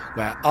Brixton,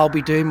 where I'll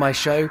be doing my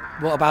show,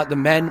 What About the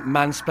Men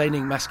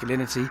Mansplaining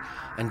Masculinity,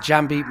 and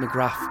Jambi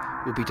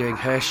McGrath will be doing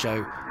her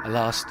show, A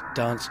Last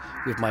Dance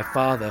with My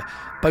Father.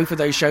 Both of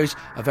those shows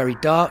are very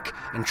dark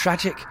and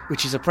tragic,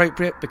 which is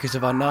appropriate because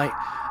of our night.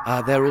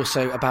 They're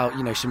also about,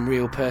 some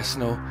real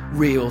personal,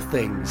 real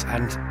things.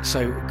 And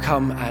so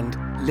come and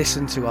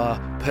listen to our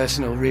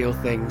personal, real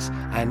things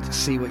and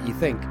see what you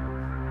think.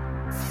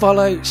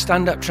 Follow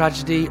Stand Up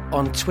Tragedy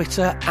on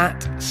Twitter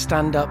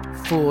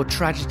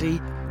 @StandUp4Tragedy.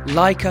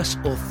 Like us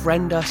or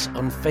friend us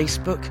on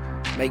Facebook.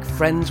 Make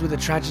friends with a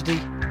tragedy.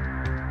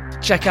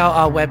 Check out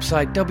our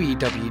website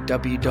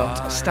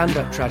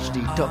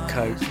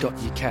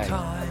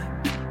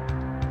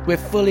www.standuptragedy.co.uk. We're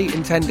fully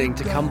intending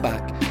to come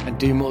back and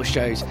do more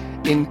shows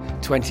in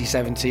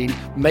 2017.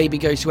 Maybe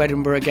go to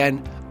Edinburgh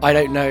again. I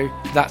don't know.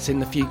 That's in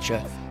the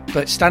future.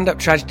 But Stand Up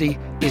Tragedy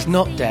is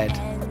not dead.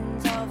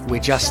 we're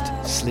just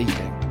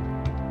sleeping.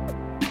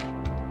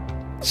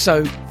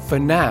 So, for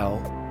now,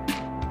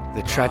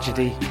 the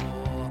tragedy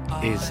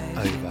is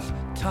over.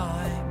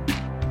 Time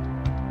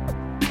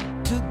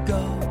to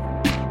go.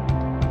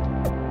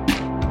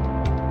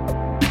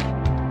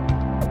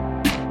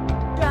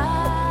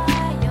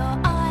 Dry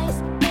your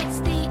eyes, it's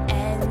the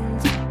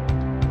end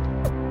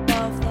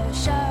of the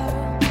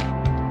show.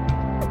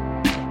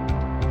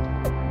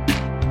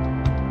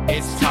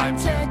 It's time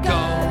to go.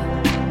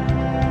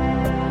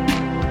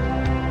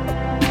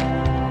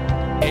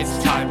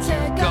 It's time to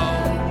go.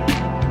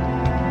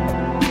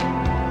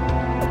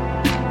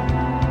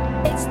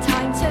 It's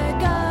time to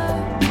go.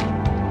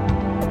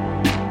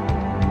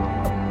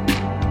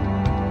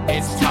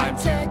 It's time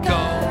to go.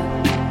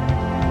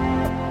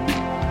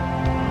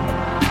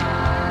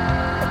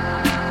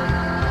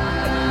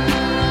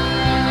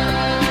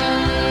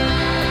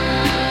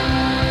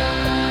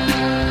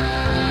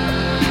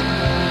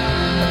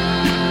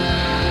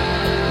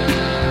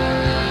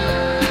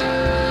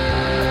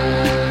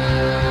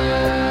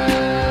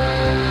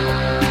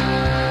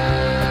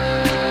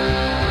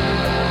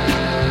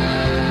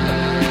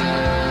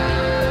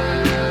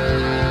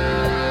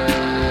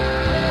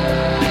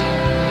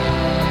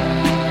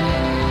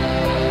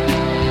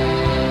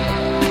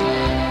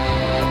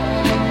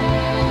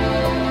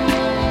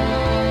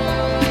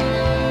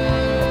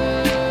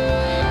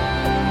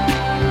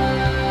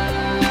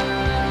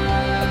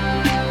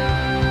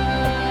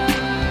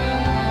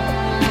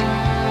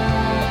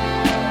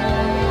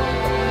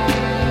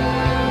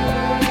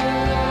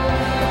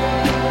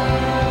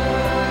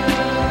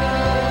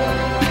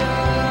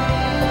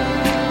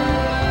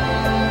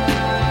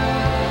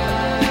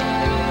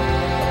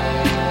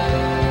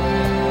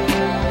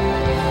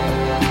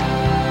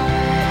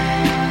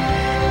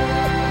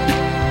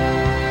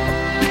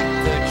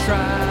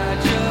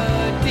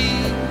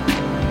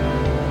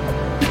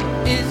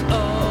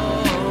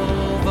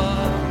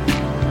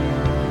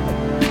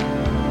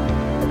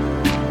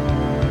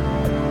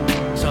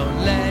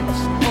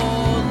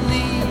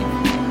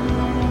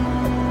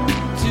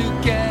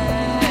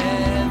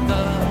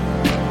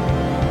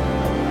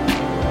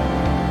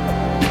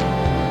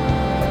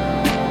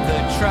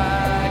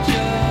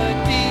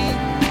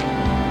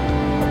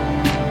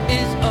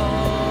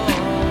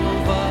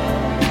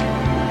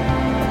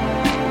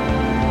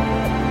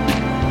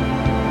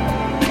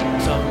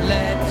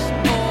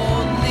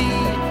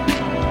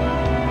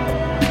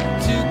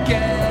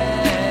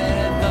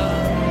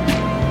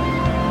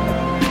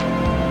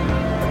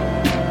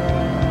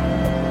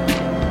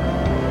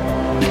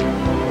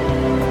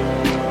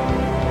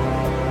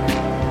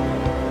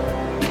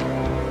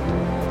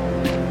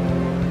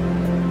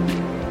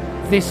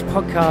 This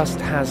podcast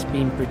has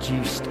been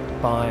produced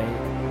by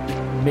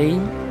me,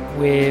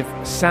 with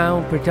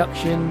sound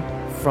production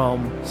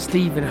from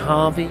Stephen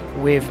Harvey,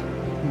 with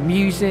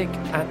music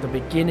at the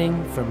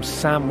beginning from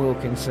Sam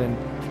Wilkinson,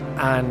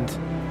 and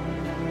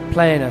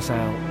playing us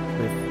out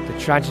with The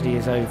Tragedy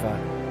is Over,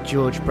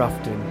 George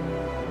Brufton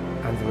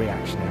and the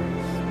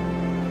Reactionaries.